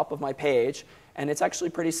the top of my page, and it's actually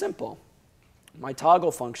pretty simple. My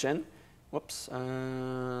toggle function,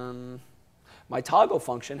 my toggle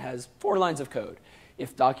function has 4 lines of code.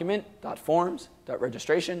 If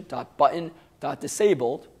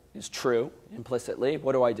document.forms.registration.button.disabled is true implicitly,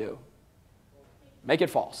 what do? Make it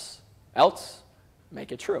false. Else,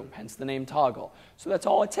 make it true, hence the name toggle. So that's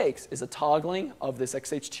all it takes is a toggling of this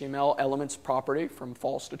XHTML elements property from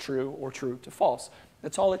false to true or true to false.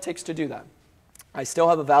 That's all it takes to do that. I still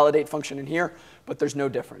have a validate function in here, but there's no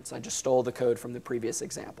difference. I just stole the code from the previous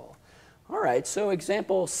example. All right, so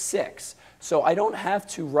example 6. So I don't have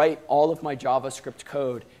to write all of my JavaScript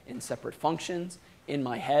code in separate functions in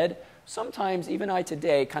my head. Sometimes even I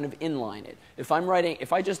today kind of inline it. If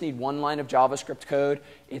I just need one line of JavaScript code,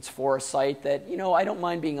 it's for a site that, I don't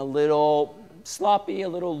mind being a little sloppy, a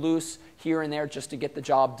little loose here and there just to get the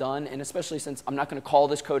job done. And especially since I'm not going to call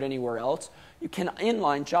this code anywhere else, you can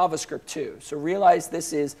inline JavaScript too. So realize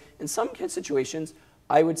this is, in some situations,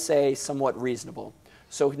 I would say somewhat reasonable.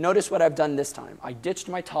 So notice what I've done this time. I ditched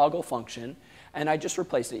my toggle function, and I just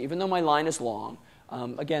replaced it. Even though my line is long,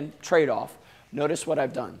 again, trade-off, notice what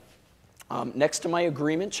I've done. Next to my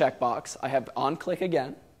agreement checkbox, I have onClick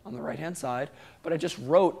again on the right-hand side, but I just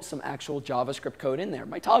wrote some actual JavaScript code in there.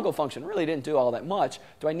 My toggle function really didn't do all that much.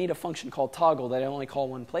 Do I need a function called toggle that I only call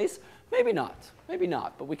one place? Maybe not,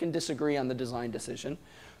 but we can disagree on the design decision.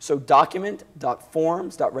 So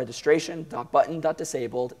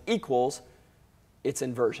document.forms.registration.button.disabled equals its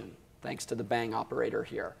inversion, thanks to the bang operator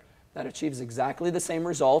here. That achieves exactly the same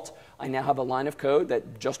result. I now have a line of code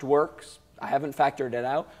that just works. I haven't factored it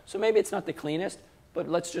out, so maybe it's not the cleanest, but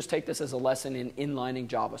let's just take this as a lesson in inlining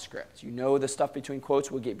JavaScript. You know the stuff between quotes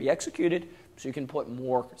will be executed, so you can put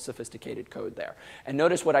more sophisticated code there. And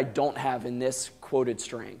notice what I don't have in this quoted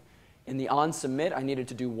string. In the onSubmit, I needed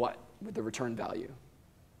to do what with the return value?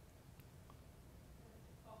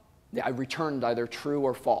 Yeah, I returned either true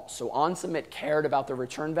or false. So onSubmit cared about the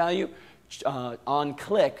return value.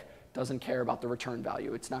 onClick doesn't care about the return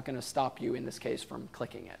value. It's not going to stop you, in this case, from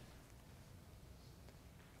clicking it.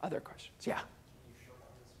 Other questions? Yeah?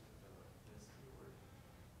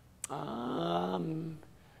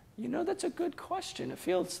 You know, that's a good question. It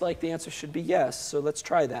feels like the answer should be yes, so let's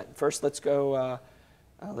try that. First, let's go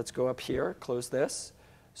up here, close this.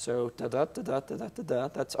 So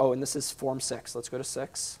that's, oh, and this is form 6. Let's go to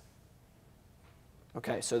 6.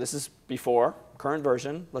 Okay, so this is before, current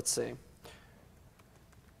version. Let's see.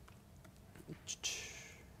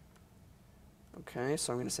 Okay,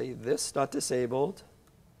 so I'm going to say this.disabled,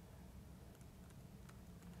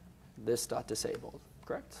 this.disabled,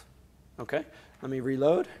 correct? Okay, let me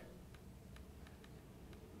reload.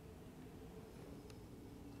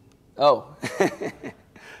 Oh,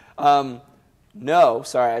 no,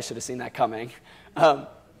 sorry, I should have seen that coming.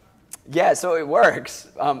 Yeah, so it works.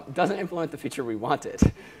 Doesn't implement the feature we wanted.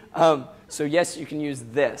 So yes, you can use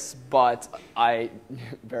this, but I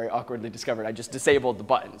very awkwardly discovered I just disabled the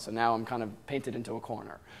button. So now I'm kind of painted into a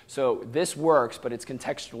corner. So this works, but it's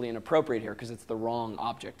contextually inappropriate here because it's the wrong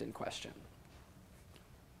object in question.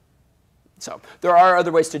 So there are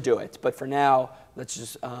other ways to do it, but for now, let's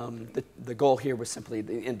just, the goal here was simply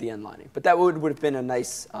the inlining. But that would have been a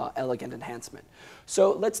nice, elegant enhancement.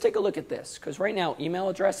 So let's take a look at this, because right now, email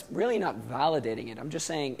address, really not validating it. I'm just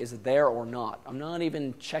saying, is it there or not? I'm not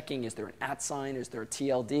even checking, is there an @ sign, is there a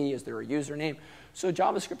TLD, is there a username? So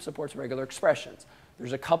JavaScript supports regular expressions.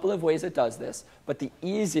 There's a couple of ways it does this, but the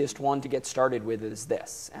easiest one to get started with is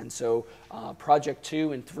this. And so project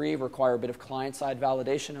 2 and 3 require a bit of client-side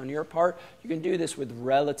validation on your part. You can do this with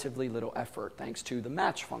relatively little effort thanks to the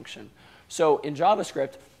match function. So in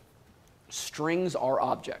JavaScript, strings are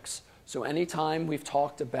objects. So anytime we've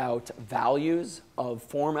talked about values of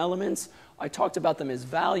form elements, I talked about them as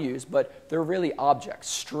values, but they're really objects,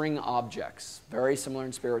 string objects, very similar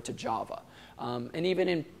in spirit to Java. And even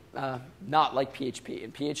in not like PHP.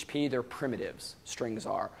 In PHP, they're primitives, strings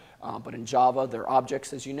are. But in Java, they're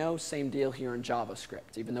objects, as you know. Same deal here in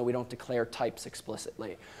JavaScript, even though we don't declare types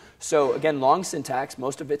explicitly. So again, long syntax,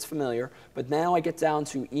 most of it's familiar. But now I get down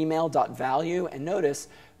to email.value, and notice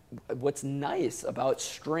what's nice about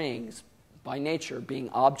strings, by nature being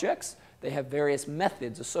objects, they have various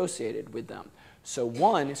methods associated with them. So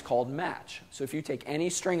one is called match. So if you take any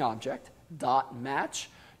string object, .match,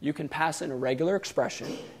 you can pass in a regular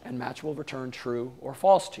expression, and match will return true or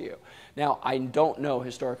false to you. Now, I don't know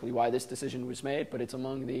historically why this decision was made, but it's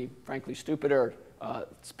among the, frankly, stupider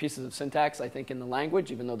pieces of syntax, I think, in the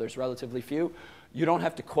language, even though there's relatively few. You don't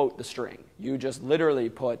have to quote the string. You just literally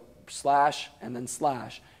put slash and then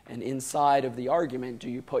slash, and inside of the argument do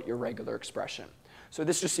you put your regular expression. So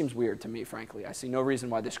this just seems weird to me, frankly. I see no reason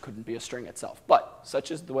why this couldn't be a string itself, but such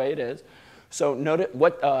is the way it is. So note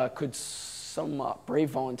what could some brave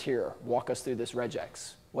volunteer walk us through this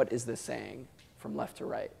regex. What is this saying from left to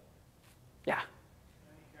right? Yeah?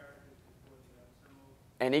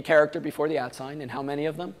 Any character before the @ sign, and how many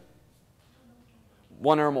of them?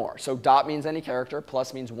 One or more. So dot means any character,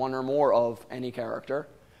 plus means one or more of any character.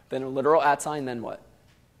 Then a literal @ sign, then what?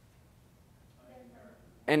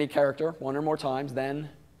 Any character, one or more times, then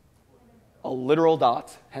a literal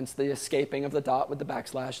dot, hence the escaping of the dot with the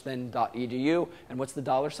backslash, then .edu. And what's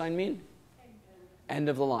the $sign mean? End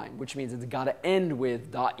of the line, which means it's got to end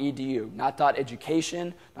with .edu, not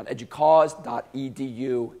 .education, not educause,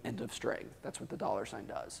 .edu, end of string. That's what the $sign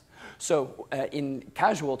does. So in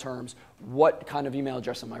casual terms, what kind of email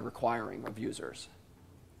address am I requiring of users?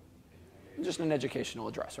 Just an educational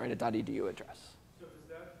address, right? A .edu address. So does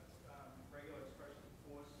that regular expression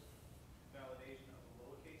force validation of a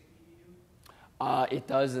lowercase edu? It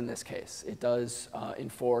does in this case. It does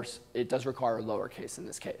enforce, it does require a lowercase in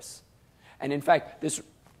this case. And in fact, this,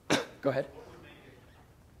 go ahead. What would make it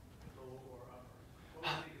low or upper?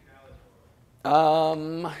 What would make it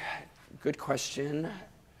valid or? Good question.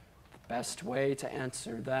 Best way to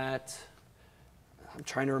answer that. I'm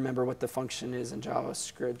trying to remember what the function is in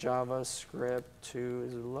JavaScript. JavaScript 2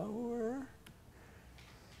 is lower.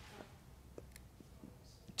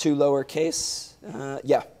 2 lowercase.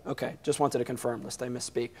 Yeah, okay. Just wanted to confirm lest I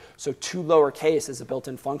misspeak. So 2 lowercase is a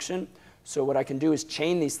built-in function. So what I can do is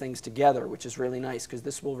chain these things together, which is really nice because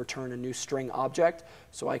this will return a new string object.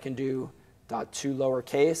 So I can do .to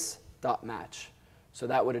lowercase .match. So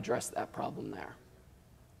that would address that problem there.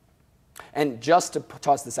 And just to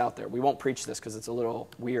toss this out there, we won't preach this because it's a little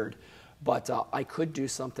weird, but I could do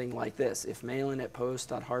something like this. If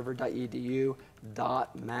mailin@post.harvard.edu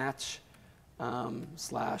 .match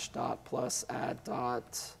slash dot plus add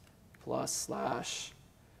dot plus slash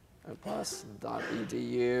plus dot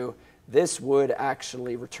edu, this would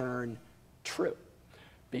actually return true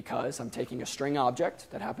because I'm taking a string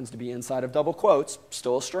object that happens to be inside of double quotes,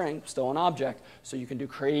 still a string, still an object, so you can do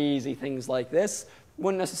crazy things like this.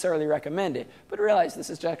 Wouldn't necessarily recommend it, but realize this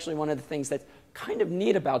is actually one of the things that's kind of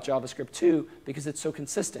neat about JavaScript too, because it's so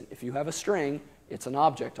consistent. If you have a string, it's an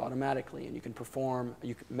object automatically, and you can perform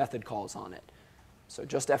method calls on it. So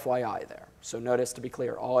just FYI there. So notice, to be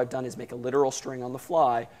clear, all I've done is make a literal string on the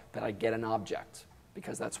fly, but I get an object,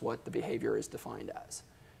 because that's what the behavior is defined as.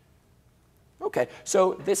 OK,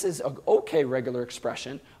 so this is an OK regular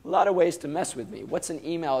expression. A lot of ways to mess with me. What's an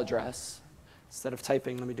email address? Instead of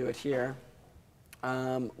typing, let me do it here.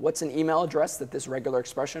 What's an email address that this regular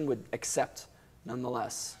expression would accept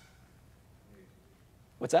nonetheless?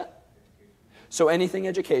 What's that? So anything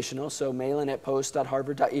educational, so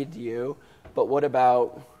mailin@post.harvard.edu. But what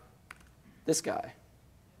about this guy?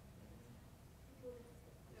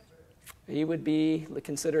 He would be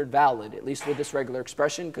considered valid, at least with this regular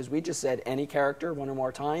expression, because we just said any character one or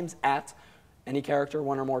more times, at any character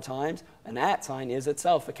one or more times. An at sign is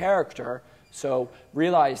itself a character. So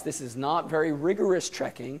realize this is not very rigorous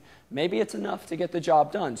checking. Maybe it's enough to get the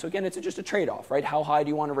job done. So again, it's just a trade-off, right? How high do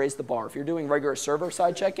you want to raise the bar? If you're doing regular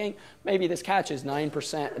server-side checking, maybe this catches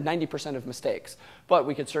 90% of mistakes. But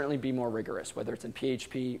we could certainly be more rigorous, whether it's in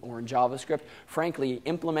PHP or in JavaScript. Frankly,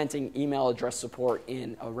 implementing email address support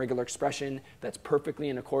in a regular expression that's perfectly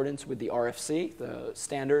in accordance with the RFC, the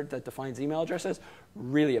standard that defines email addresses,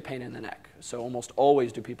 really a pain in the neck. So almost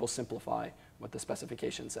always do people simplify what the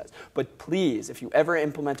specification says. But please, if you ever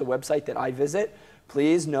implement a website that I visit,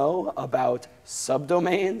 please know about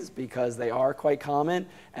subdomains because they are quite common.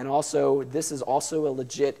 And also, this is also a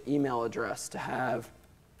legit email address to have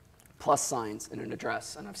plus signs in an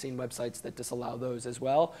address. And I've seen websites that disallow those as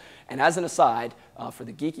well. And as an aside, for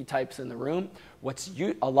the geeky types in the room,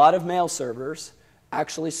 a lot of mail servers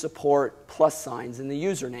actually support plus signs in the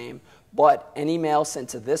username, but any mail sent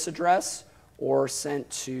to this address or sent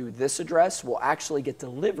to this address will actually get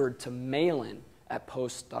delivered to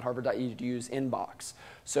mailin@post.harvard.edu's inbox.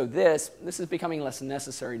 So this is becoming less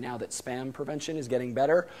necessary now that spam prevention is getting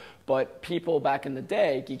better. But people back in the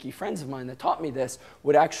day, geeky friends of mine that taught me this,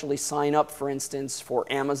 would actually sign up, for instance, for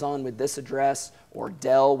Amazon with this address or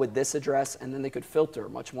Dell with this address, and then they could filter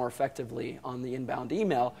much more effectively on the inbound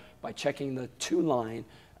email by checking the to line.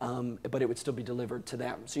 But it would still be delivered to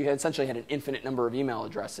them. So you essentially had an infinite number of email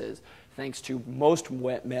addresses thanks to most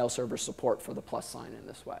mail server support for the plus sign in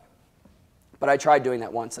this way. But I tried doing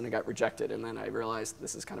that once and it got rejected, and then I realized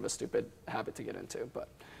this is kind of a stupid habit to get into, but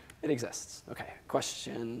it exists. OK,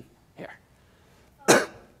 question here. There is a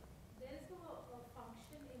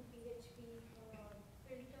function in PHP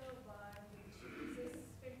filter bar which uses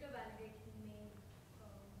filter validate email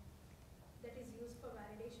that is used for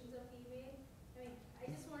validations of email. I mean, I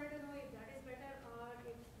just wanted to know if that is better or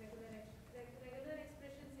if regular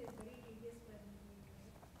expressions is very tedious for an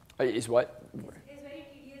email. Is what? It's very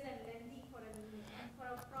tedious and lengthy for an email, and for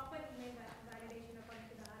a proper email validation according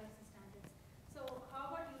to the RFC standards. So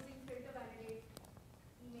how about using filter validate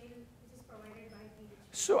email which is provided by PHP?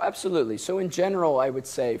 So absolutely. So in general, I would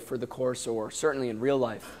say for the course, or certainly in real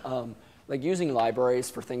life, like using libraries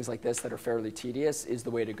for things like this that are fairly tedious is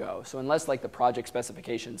the way to go. So unless like the project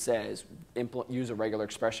specification says use a regular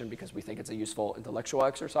expression because we think it's a useful intellectual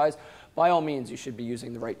exercise, by all means you should be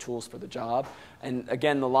using the right tools for the job. And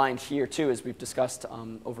again, the line here too, as we've discussed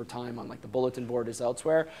over time on like the bulletin board as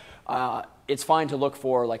elsewhere, it's fine to look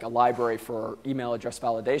for like a library for email address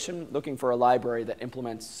validation. Looking for a library that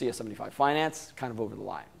implements CS75 finance, kind of over the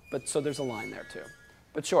line. But so there's a line there too.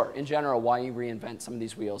 But sure, in general, why reinvent some of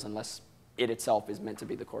these wheels unless it itself is meant to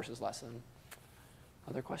be the course's lesson?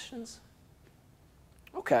 Other questions?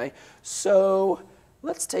 OK, so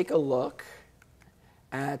let's take a look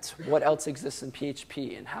at what else exists in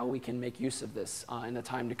PHP and how we can make use of this in the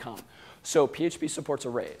time to come. So PHP supports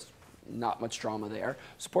arrays. Not much drama there.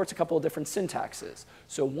 Supports a couple of different syntaxes.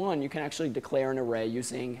 So one, you can actually declare an array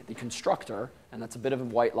using the constructor and that's a bit of a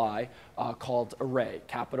white lie, called array,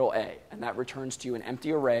 capital A. And that returns to you an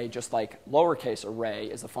empty array, just like lowercase array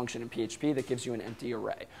is a function in PHP that gives you an empty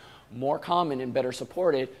array. More common and better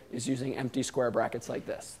supported is using empty square brackets like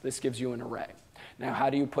this. This gives you an array. Now, how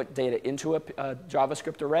do you put data into a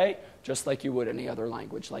JavaScript array? Just like you would any other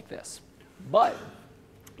language like this. But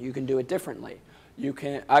you can do it differently. You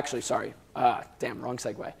can, actually, sorry, damn, wrong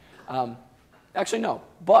segue. Actually, no,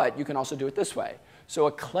 but you can also do it this way. So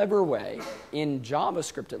a clever way, in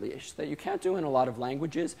JavaScript at least, that you can't do in a lot of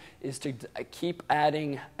languages is to keep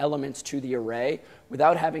adding elements to the array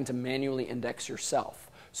without having to manually index yourself.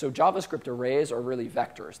 So JavaScript arrays are really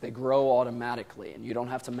vectors. They grow automatically, and you don't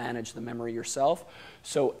have to manage the memory yourself.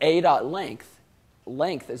 So a.length,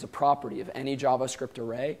 length is a property of any JavaScript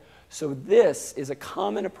array. So this is a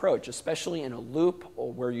common approach, especially in a loop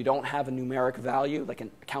or where you don't have a numeric value, like a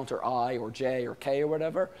counter I or J or K or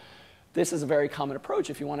whatever. This is a very common approach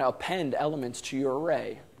if you want to append elements to your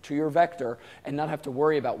array, to your vector, and not have to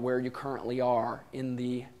worry about where you currently are in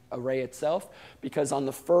the array itself, because on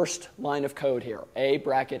the first line of code here, a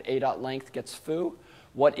bracket a.length gets foo.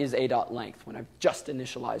 What is a.length when I've just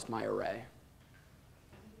initialized my array?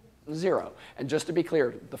 0. And just to be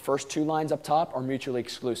clear, the first two lines up top are mutually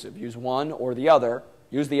exclusive. Use one or the other.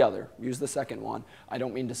 Use the other. Use the second one. I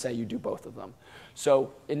don't mean to say you do both of them.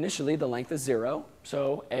 So initially, the length is 0.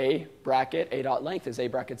 So a bracket a.length is a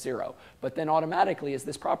bracket 0. But then automatically is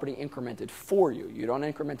this property incremented for you. You don't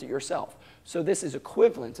increment it yourself. So this is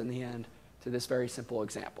equivalent in the end to this very simple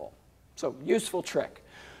example. So useful trick.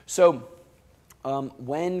 So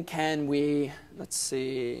when can we, let's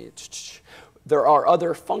see, there are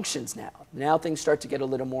other functions now. Now things start to get a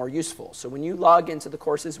little more useful. So when you log into the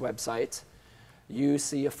course's website, you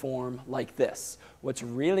see a form like this. What's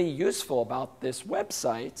really useful about this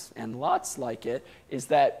website, and lots like it, is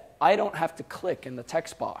that I don't have to click in the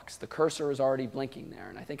text box. The cursor is already blinking there.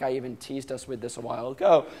 And I think I even teased us with this a while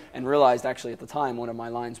ago and realized actually at the time one of my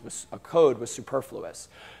lines of code was superfluous.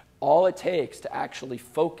 All it takes to actually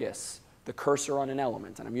focus the cursor on an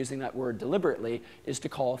element, and I'm using that word deliberately, is to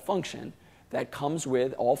call a function that comes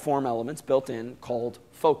with all form elements built in called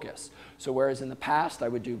focus. So whereas in the past I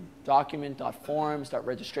would do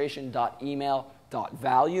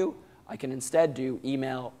document.forms.registration.email.value, I can instead do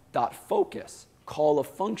email.focus, call a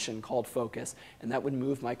function called focus, and that would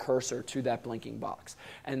move my cursor to that blinking box.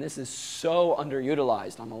 And this is so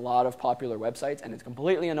underutilized on a lot of popular websites, and it's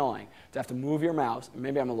completely annoying to have to move your mouse.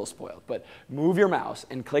 Maybe I'm a little spoiled, but move your mouse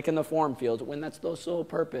and click in the form field when that's the sole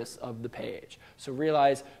purpose of the page. So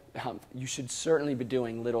realize you should certainly be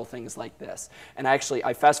doing little things like this. And actually,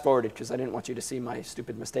 I fast-forwarded because I didn't want you to see my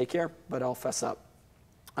stupid mistake here, but I'll fess up.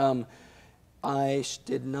 I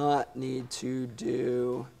did not need to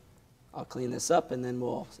do, I'll clean this up, and then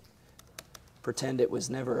we'll pretend it was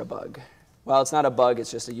never a bug. Well, it's not a bug,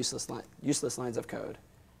 it's just a useless lines of code.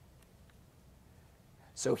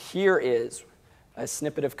 So here is a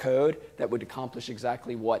snippet of code that would accomplish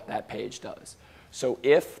exactly what that page does. So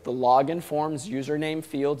if the login form's username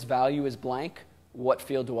field's value is blank, what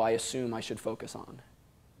field do I assume I should focus on?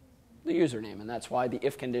 The username, and that's why the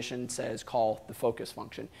if condition says call the focus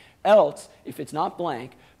function. Else, if it's not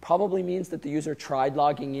blank, probably means that the user tried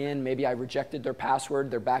logging in, maybe I rejected their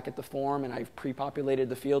password, they're back at the form, and I've pre-populated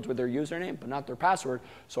the field with their username, but not their password,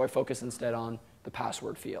 so I focus instead on the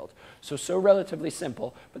password field. So relatively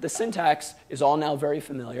simple, but the syntax is all now very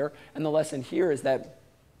familiar, and the lesson here is that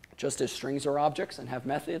just as strings are objects and have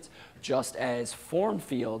methods, just as form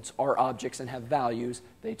fields are objects and have values,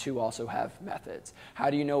 they too also have methods.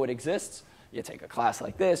 How do you know it exists? You take a class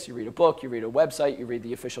like this, you read a book, you read a website, you read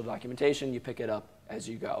the official documentation, you pick it up as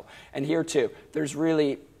you go. And here too, there's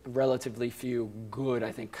really relatively few good,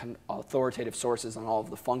 I think, authoritative sources on all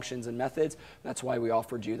of the functions and methods. That's why we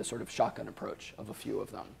offered you the sort of shotgun approach of a few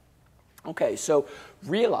of them. Okay, so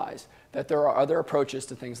realize that there are other approaches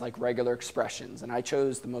to things like regular expressions, and I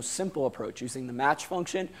chose the most simple approach using the match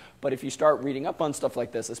function, but if you start reading up on stuff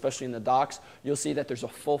like this, especially in the docs, you'll see that there's a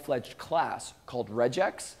full-fledged class called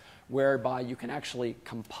regex, whereby you can actually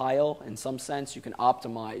compile, in some sense, you can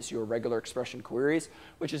optimize your regular expression queries,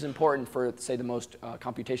 which is important for, say, the most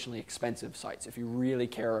computationally expensive sites, if you really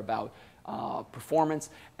care about performance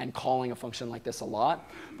and calling a function like this a lot.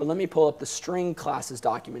 But let me pull up the string classes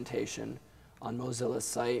documentation on Mozilla's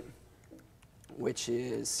site, which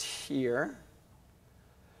is here.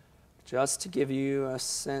 Just to give you a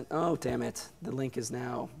sense. Oh, damn it. The link is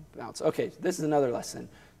now bounced. OK, this is another lesson.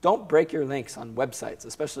 Don't break your links on websites,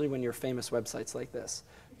 especially when you're famous websites like this,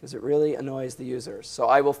 because it really annoys the users. So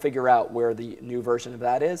I will figure out where the new version of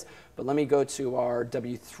that is. But let me go to our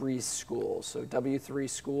W3 schools. So W3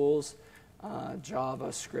 schools.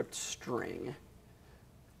 JavaScript string.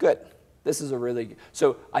 Good. This is a really,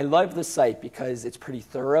 so I love the site because it's pretty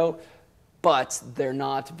thorough, but they're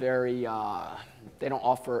not very, they don't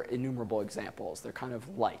offer innumerable examples. They're kind of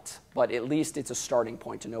light, but at least it's a starting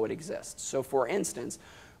point to know it exists. So for instance,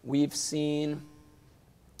 we've seen,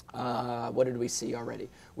 what did we see already?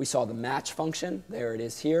 We saw the match function. There it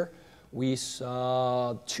is here. We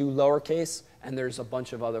saw 2 lowercase, and there's a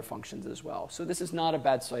bunch of other functions as well. So this is not a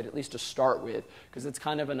bad site, at least to start with, because it's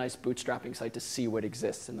kind of a nice bootstrapping site to see what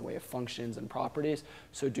exists in the way of functions and properties.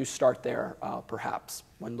 So do start there, perhaps,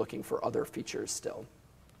 when looking for other features still.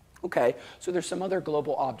 OK, so there's some other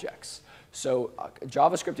global objects. So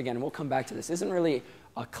JavaScript, again, and we'll come back to this, isn't really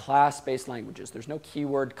a class-based languages. There's no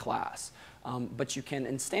keyword class. But you can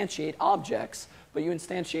instantiate objects, but you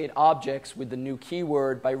instantiate objects with the new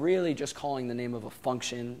keyword by really just calling the name of a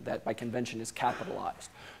function that by convention is capitalized.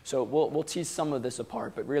 So we'll tease some of this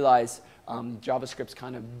apart, but realize JavaScript's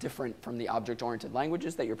kind of different from the object-oriented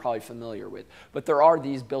languages that you're probably familiar with. But there are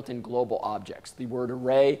these built-in global objects. The word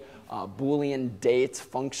array, Boolean date,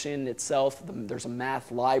 function itself, there's a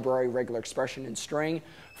math library, regular expression, and string.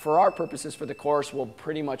 For our purposes for the course, we'll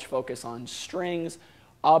pretty much focus on strings,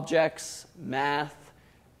 objects, math,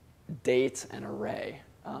 date, and array.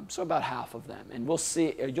 So about half of them. And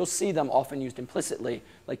you'll see them often used implicitly,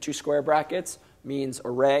 like 2 square brackets means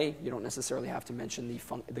array. You don't necessarily have to mention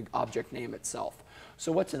the object name itself.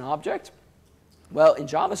 So what's an object? Well, in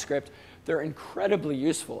JavaScript, they're incredibly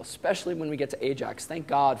useful, especially when we get to AJAX. Thank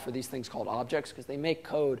God for these things called objects, because they make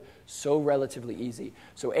code so relatively easy.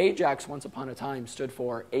 So AJAX, once upon a time, stood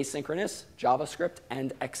for asynchronous, JavaScript,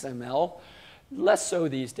 and XML. Less so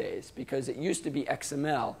these days, because it used to be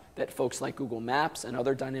XML that folks like Google Maps and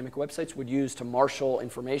other dynamic websites would use to marshal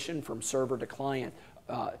information from server to client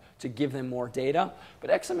to give them more data. But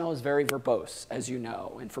XML is very verbose, as you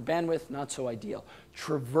know, and for bandwidth, not so ideal.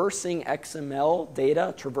 Traversing XML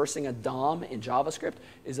data, traversing a DOM in JavaScript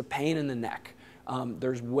is a pain in the neck.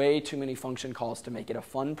 There's way too many function calls to make it a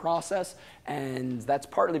fun process, and that's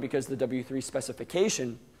partly because the W3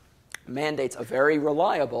 specification mandates a very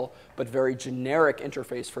reliable but very generic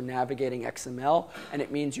interface for navigating XML, and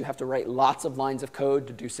it means you have to write lots of lines of code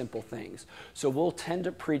to do simple things. So we'll tend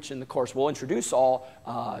to preach in the course, we'll introduce all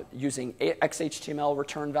using XHTML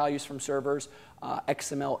return values from servers,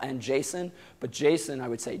 XML and JSON, but JSON, I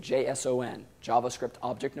would say JSON, JavaScript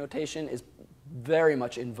object notation, is very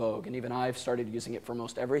much in vogue, and even I've started using it for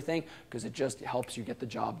most everything because it just helps you get the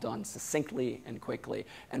job done succinctly and quickly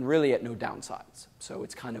and really at no downsides. So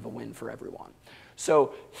it's kind of a win for everyone.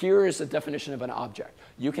 So here is a definition of an object.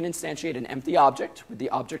 You can instantiate an empty object with the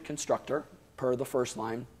object constructor per the first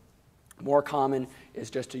line. More common is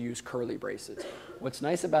just to use curly braces. What's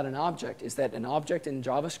nice about an object is that an object in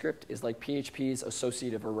JavaScript is like PHP's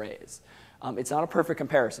associative arrays. It's not a perfect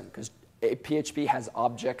comparison because PHP has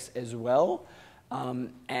objects as well,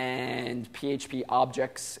 and PHP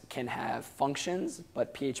objects can have functions,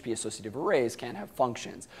 but PHP associative arrays can't have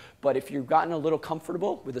functions. But if you've gotten a little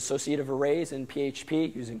comfortable with associative arrays in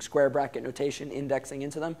PHP, using square bracket notation, indexing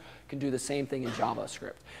into them, you can do the same thing in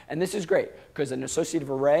JavaScript. And this is great, because an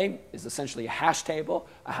associative array is essentially a hash table.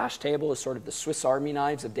 A hash table is sort of the Swiss Army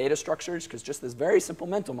knives of data structures, because just this very simple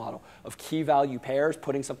mental model of key value pairs,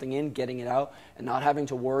 putting something in, getting it out, and not having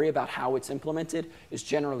to worry about how it's implemented is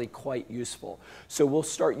generally quite useful. So we'll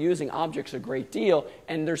start using objects a great deal,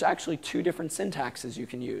 and there's actually 2 different syntaxes you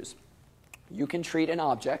can use. You can treat an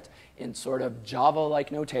object in sort of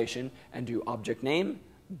Java-like notation and do object name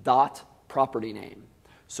dot property name.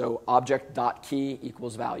 So object dot key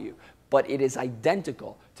equals value. But it is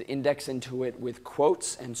identical to index into it with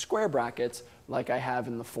quotes and square brackets like I have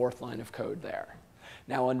in the 4th line of code there.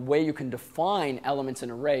 Now, a way you can define elements in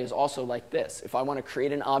an array is also like this. If I want to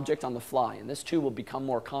create an object on the fly, and this too will become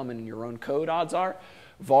more common in your own code, odds are,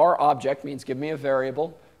 var object means give me a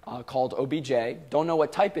variable called obj. Don't know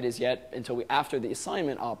what type it is yet until after the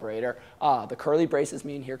assignment operator. The curly braces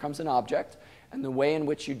mean here comes an object. And the way in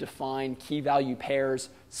which you define key value pairs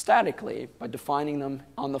statically, by defining them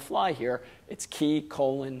on the fly here, it's key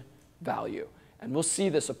colon value. And we'll see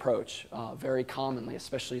this approach very commonly,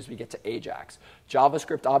 especially as we get to AJAX.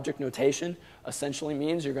 JavaScript object notation essentially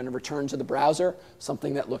means you're going to return to the browser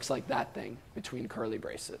something that looks like that thing between curly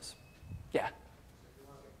braces. Yeah?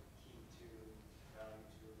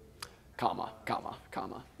 Comma, comma,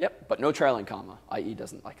 comma. Yep, but no trailing comma. IE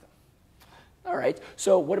doesn't like them. All right,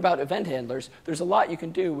 so what about event handlers? There's a lot you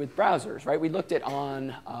can do with browsers, right? We looked at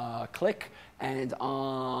on click and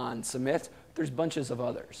on submit. There's bunches of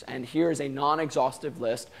others. And here's a non-exhaustive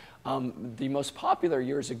list. The most popular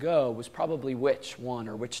years ago was probably which one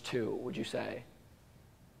or which two, would you say?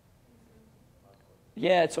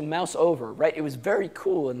 Yeah, so mouse over, right? It was very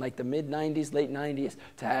cool in like the mid-90s, late 90s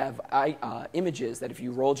to have images that if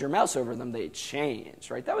you rolled your mouse over them, they'd change,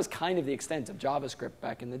 right? That was kind of the extent of JavaScript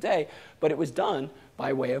back in the day, but it was done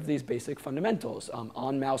by way of these basic fundamentals.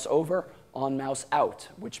 On mouse over, on mouse out,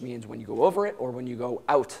 which means when you go over it or when you go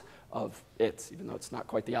out of it, even though it's not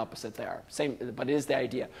quite the opposite there. Same, but it is the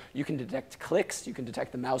idea. You can detect clicks, you can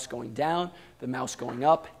detect the mouse going down, the mouse going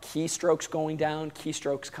up, keystrokes going down,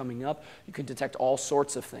 keystrokes coming up. You can detect all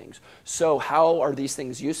sorts of things. So how are these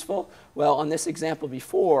things useful? Well, on this example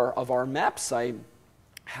before of our map site,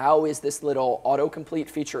 how is this little autocomplete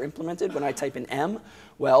feature implemented when I type in M?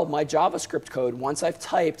 Well, my JavaScript code, once I've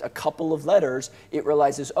typed a couple of letters, it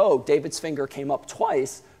realizes, oh, David's finger came up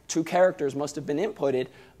twice, 2 characters must have been inputted.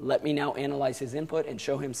 Let me now analyze his input and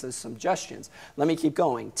show him some suggestions. Let me keep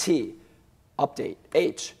going. T, update.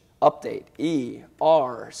 H, update. E,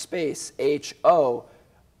 R, space, H, O,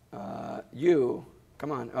 U.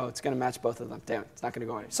 Come on. Oh, it's going to match both of them. Damn it. It's not going to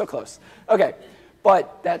go away. So close. OK.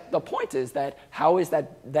 But the point is that how is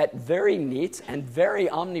that very neat and very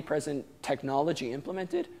omnipresent technology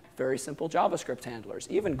implemented? Very simple JavaScript handlers.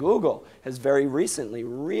 Even Google has very recently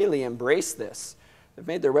really embraced this. They've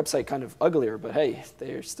made their website kind of uglier, but hey,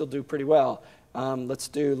 they still do pretty well. Let's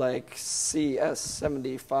do like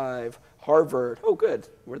CS75 Harvard. Oh, good.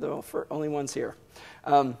 We're the only ones here.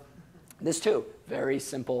 This too, very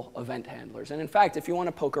simple event handlers. And in fact, if you want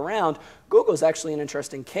to poke around, Google's actually an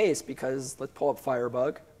interesting case because let's pull up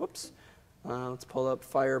Firebug. Whoops. Let's pull up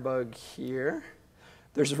Firebug here.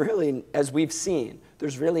 There's really, as we've seen,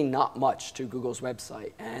 there's really not much to Google's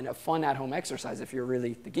website. And a fun at-home exercise, if you're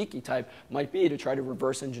really the geeky type, might be to try to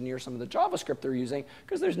reverse engineer some of the JavaScript they're using,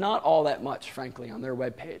 because there's not all that much, frankly, on their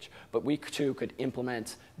web page. But we, too, could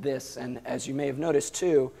implement this. And as you may have noticed,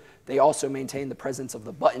 too, they also maintain the presence of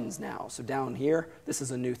the buttons now. So down here, this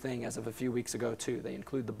is a new thing as of a few weeks ago, too. They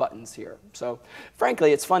include the buttons here. So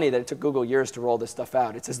frankly, it's funny that it took Google years to roll this stuff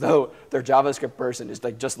out. It's as though their JavaScript person is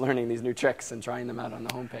like just learning these new tricks and trying them out on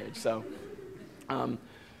the homepage. So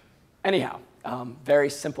anyhow,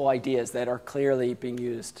 very simple ideas that are clearly being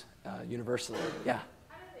used universally. Yeah?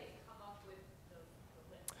 How did they come up with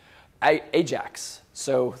the list? Ajax.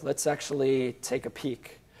 So let's actually take a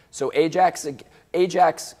peek. So Ajax,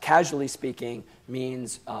 casually speaking,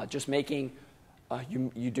 means just making,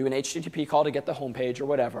 you do an HTTP call to get the home page or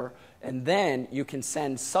whatever, and then you can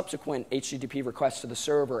send subsequent HTTP requests to the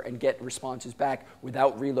server and get responses back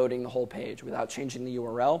without reloading the whole page, without changing the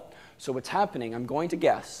URL. So what's happening, I'm going to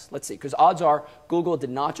guess, let's see, because odds are Google did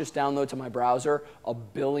not just download to my browser a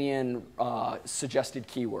billion suggested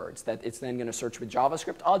keywords that it's then going to search with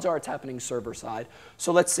JavaScript. Odds are it's happening server side.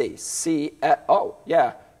 So let's see, oh,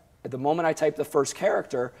 yeah. At the moment I type the first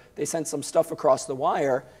character, they sent some stuff across the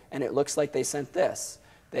wire, and it looks like they sent this.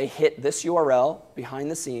 They hit this URL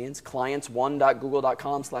behind the scenes,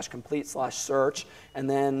 clients1.google.com/complete/search, and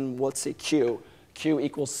then let's see, Q. Q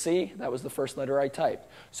equals C. That was the first letter I typed.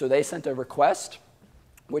 So they sent a request,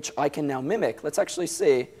 which I can now mimic. Let's actually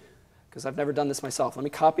see, because I've never done this myself. Let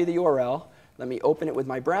me copy the URL. Let me open it with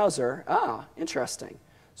my browser. Ah, interesting.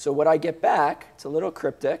 So what I get back, it's a little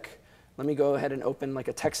cryptic. Let me go ahead and open like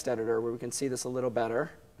a text editor where we can see this a little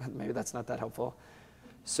better. Maybe that's not that helpful.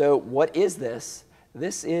 So what is this?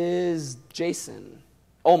 This is JSON,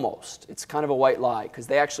 almost. It's kind of a white lie, because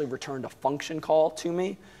they actually returned a function call to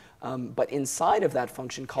me. But inside of that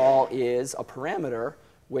function call is a parameter,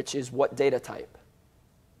 which is what data type?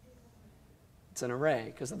 It's an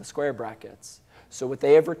array, because of the square brackets. So what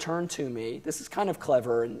they have returned to me, this is kind of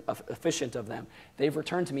clever and efficient of them. They've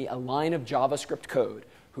returned to me a line of JavaScript code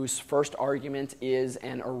whose first argument is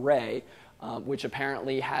an array, which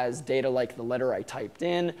apparently has data like the letter I typed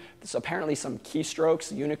in. There's apparently some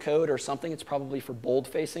keystrokes, Unicode or something. It's probably for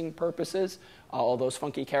bold-facing purposes, all those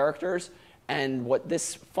funky characters. And what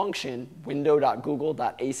this function,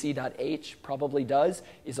 window.google.ac.h, probably does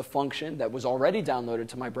is a function that was already downloaded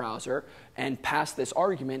to my browser, and past this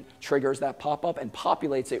argument triggers that pop-up and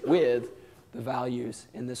populates it with the values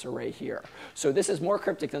in this array here. So this is more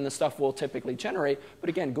cryptic than the stuff we'll typically generate, but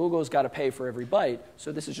again, Google's got to pay for every byte,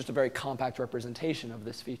 so this is just a very compact representation of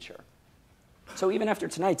this feature. So even after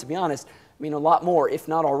tonight, to be honest, I mean, a lot more, if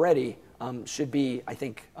not already, should be, I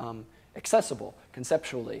think, accessible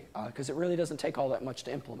conceptually, because it really doesn't take all that much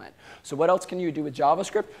to implement. So what else can you do with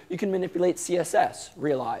JavaScript? You can manipulate CSS,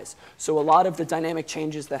 realize. So a lot of the dynamic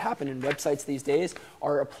changes that happen in websites these days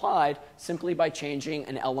are applied simply by changing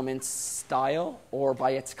an element's style or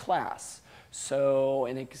by its class. So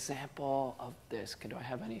an example of this, do I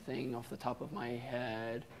have anything off the top of my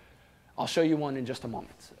head? I'll show you one in just a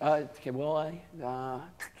moment. Okay, will I?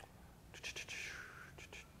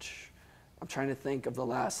 I'm trying to think of the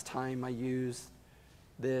last time I used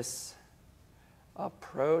this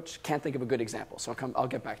approach. Can't think of a good example, so I'll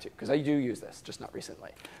get back to you, because I do use this, just not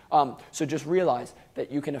recently. So just realize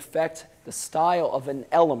that you can affect the style of an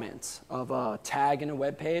element of a tag in a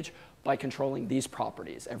web page by controlling these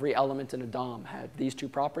properties. Every element in a DOM had these two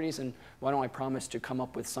properties, and why don't I promise to come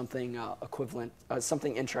up with something equivalent,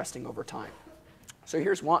 something interesting over time. So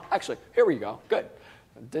here's one. Actually, here we go. Good.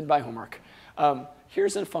 I did my homework.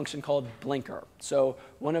 Here's a function called blinker. So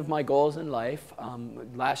one of my goals in life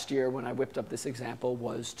last year when I whipped up this example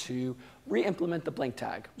was to re-implement the blink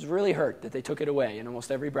tag. It was really hurt that they took it away in almost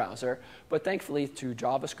every browser, but thankfully through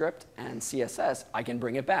JavaScript and CSS, I can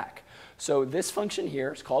bring it back. So this function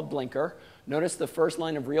here is called blinker. Notice the first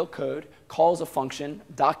line of real code calls a function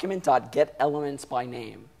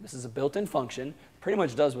document.getElementsByName. This is a built-in function. Pretty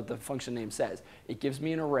much does what the function name says. It gives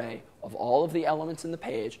me an array of all of the elements in the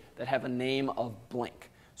page that have a name of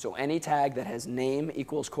blink. So any tag that has name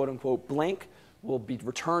equals quote unquote blink will be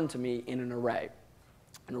returned to me in an array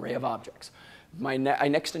of objects. I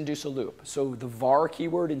next induce a loop. So the var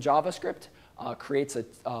keyword in JavaScript creates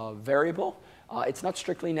a variable. It's not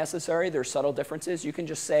strictly necessary. There's subtle differences. You can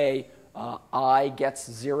just say I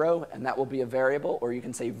gets 0, and that will be a variable, or you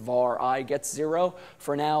can say var I gets 0.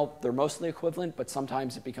 For now, they're mostly equivalent, but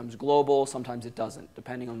sometimes it becomes global, sometimes it doesn't,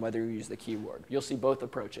 depending on whether you use the keyword. You'll see both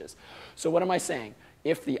approaches. So what am I saying?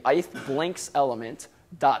 If the ith blinks element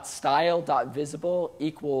 .style.visible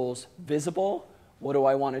equals visible, what do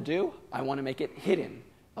I want to do? I want to make it hidden.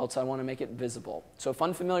 Else I want to make it visible. So if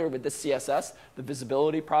unfamiliar with this CSS, the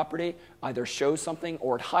visibility property either shows something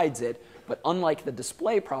or it hides it. But unlike the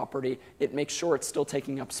display property, it makes sure it's still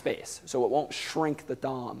taking up space. So it won't shrink the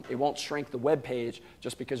DOM. It won't shrink the web page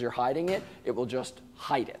just because you're hiding it. It will just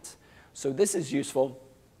hide it. So this is useful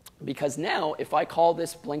because now if I call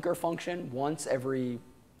this blinker function once every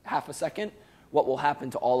half a second, what will happen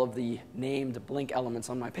to all of the named blink elements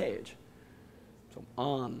on my page? So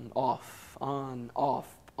on, off,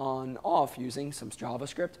 using some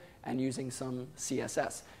JavaScript and using some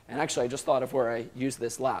CSS. And actually, I just thought of where I used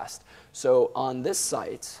this last. So on this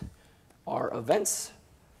site, our events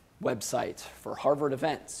website for Harvard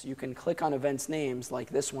events, you can click on events names like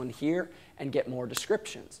this one here and get more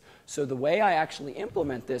descriptions. So the way I actually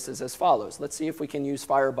implement this is as follows. Let's see if we can use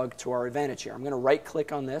Firebug to our advantage here. I'm going to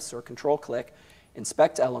right-click on this, or control-click,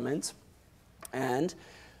 inspect element, and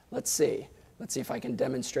let's see. Let's see if I can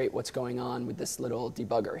demonstrate what's going on with this little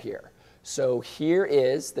debugger here. So here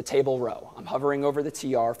is the table row. I'm hovering over the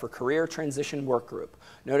TR for Career Transition Workgroup.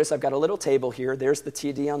 Notice I've got a little table here. There's the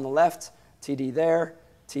TD on the left, TD there,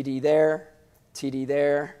 TD there, TD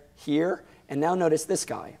there, here. And now notice this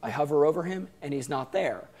guy. I hover over him, and he's not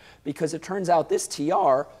there. Because it turns out this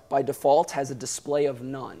TR, by default, has a display of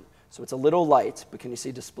none. So it's a little light, but can you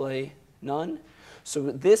see display none?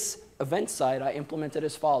 So this event side I implemented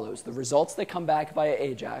as follows. The results that come back via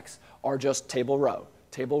AJAX are just table row,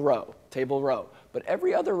 table row, table row. But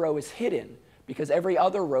every other row is hidden because every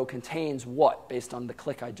other row contains what based on the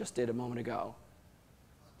click I just did a moment ago?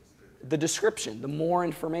 The description, the more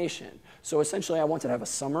information. So essentially I wanted to have a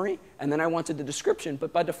summary, and then I wanted the description,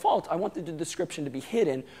 but by default I wanted the description to be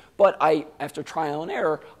hidden, but after trial and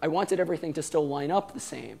error, I wanted everything to still line up the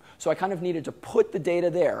same. So I kind of needed to put the data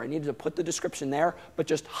there. I needed to put the description there, but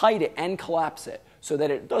just hide it and collapse it so that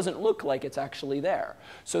it doesn't look like it's actually there.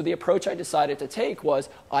 So the approach I decided to take was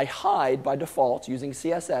I hide by default using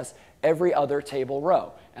CSS every other table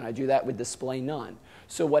row, and I do that with display none.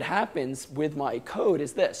 So what happens with my code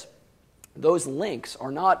is this. Those links are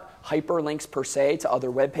not hyperlinks per se to other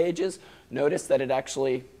web pages. Notice that it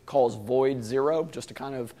actually calls void 0, just to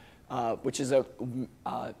kind of, which is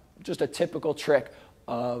just a typical trick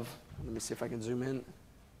of, let me see if I can zoom in.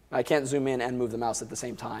 I can't zoom in and move the mouse at the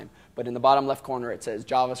same time. But in the bottom left corner, it says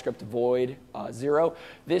JavaScript void 0.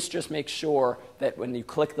 This just makes sure that when you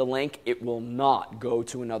click the link, it will not go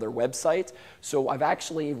to another website. So I've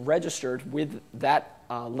actually registered with that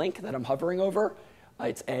link that I'm hovering over.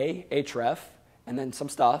 It's href, and then some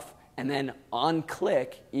stuff, and then on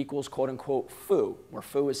click equals quote unquote foo, where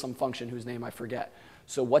foo is some function whose name I forget.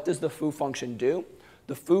 So what does the foo function do?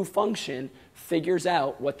 The foo function figures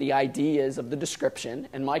out what the ID is of the description,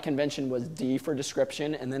 and my convention was D for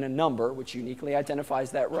description and then a number, which uniquely identifies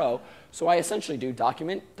that row. So I essentially do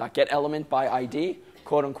document.getElementById,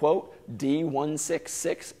 quote unquote,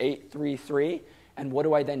 D166833, and what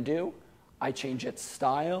do I then do? I change its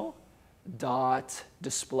style dot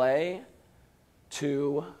display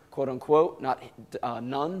to quote unquote not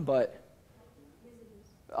none, but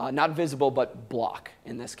not visible, but block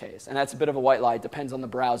in this case. And that's a bit of a white lie. It depends on the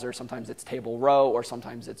browser. Sometimes it's table row or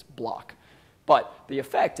sometimes it's block. But the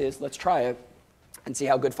effect is, let's try it and see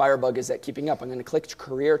how good Firebug is at keeping up. I'm going to click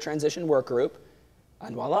Career Transition Workgroup,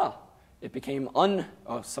 and voila. It became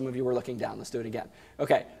oh, some of you were looking down. Let's do it again.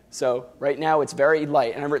 OK, so right now it's very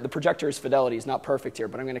light. And the projector's fidelity is not perfect here,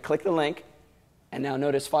 but I'm going to click the link. And now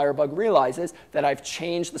notice Firebug realizes that I've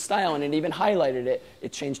changed the style, and it even highlighted it.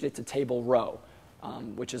 It changed it to table row,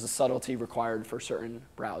 which is a subtlety required for certain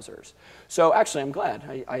browsers. So actually, I'm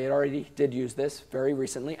glad. I already did use this very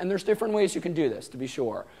recently. And there's different ways you can do this, to be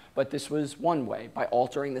sure. But this was one way, by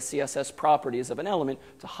altering the CSS properties of an element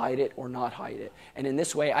to hide it or not hide it. And in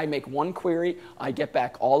this way, I make one query. I get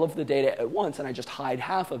back all of the data at once, and I just hide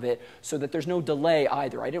half of it so that there's no delay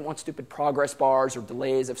either. I didn't want stupid progress bars or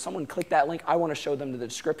delays. If someone clicked that link, I want to show them the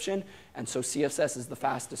description. And so CSS is the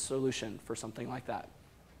fastest solution for something like that.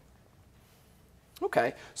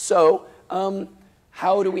 OK, so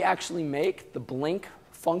how do we actually make the blink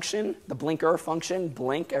function, the blinker function,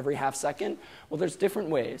 blink every half second? Well, there's different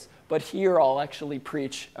ways. But here I'll actually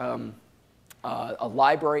preach a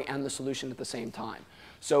library and the solution at the same time.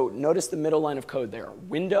 So notice the middle line of code there.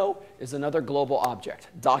 Window is another global object.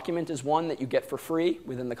 Document is one that you get for free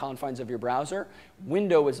within the confines of your browser.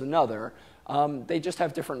 Window is another. They just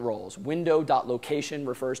have different roles. Window.location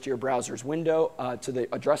refers to your browser's window, to the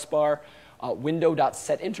address bar.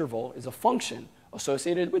 Window.setInterval is a function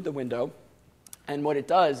associated with the window. And what it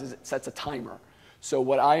does is it sets a timer. So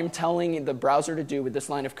what I'm telling the browser to do with this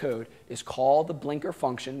line of code is call the blinker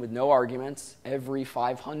function with no arguments every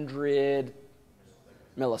 500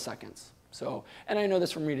 milliseconds. So, and I know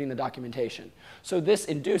this from reading the documentation. So this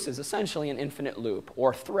induces essentially an infinite loop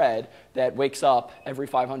or thread that wakes up every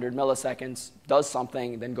 500 milliseconds, does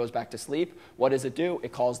something, then goes back to sleep. What does it do?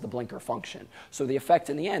 It calls the blinker function. So the effect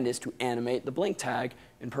in the end is to animate the blink tag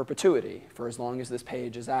in perpetuity for as long as this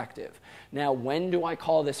page is active. Now, when do I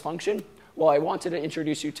call this function? Well, I wanted to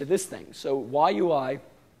introduce you to this thing. So YUI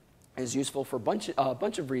is useful for a bunch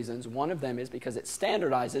of reasons. One of them is because it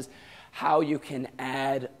standardizes how you can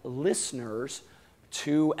add listeners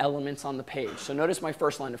to elements on the page. So notice my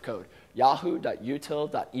first line of code,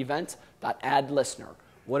 yahoo.util.event.addListener.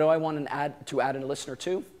 What do I want to add a listener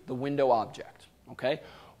to? The window object. Okay?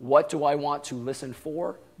 What do I want to listen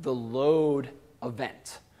for? The load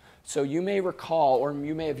event. So you may recall, or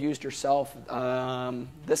you may have used yourself,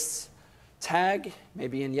 this tag,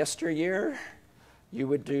 maybe in yesteryear. You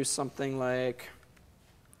would do something like,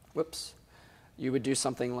 whoops. You would do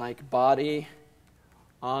something like body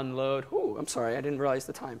onload. Ooh, I'm sorry, I didn't realize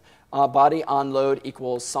the time. Body onload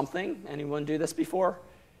equals something. Anyone do this before?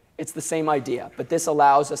 It's the same idea, but this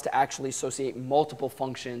allows us to actually associate multiple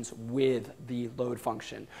functions with the load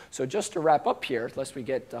function. So just to wrap up here, lest we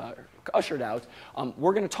get ushered out,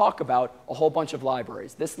 we're going to talk about a whole bunch of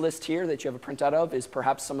libraries. This list here that you have a printout of is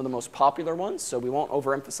perhaps some of the most popular ones, so we won't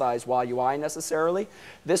overemphasize YUI necessarily.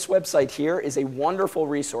 This website here is a wonderful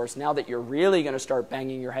resource now that you're really going to start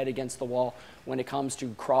banging your head against the wall when it comes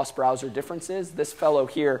to cross-browser differences. This fellow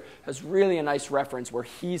here has really a nice reference where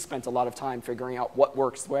he spent a lot of time figuring out what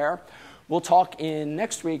works where. We'll talk in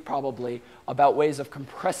next week probably about ways of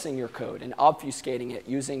compressing your code and obfuscating it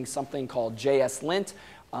using something called JSLint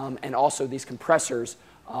and also these compressors,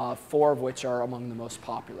 4 of which are among the most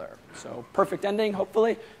popular. So perfect ending,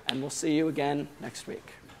 hopefully, and we'll see you again next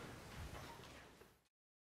week.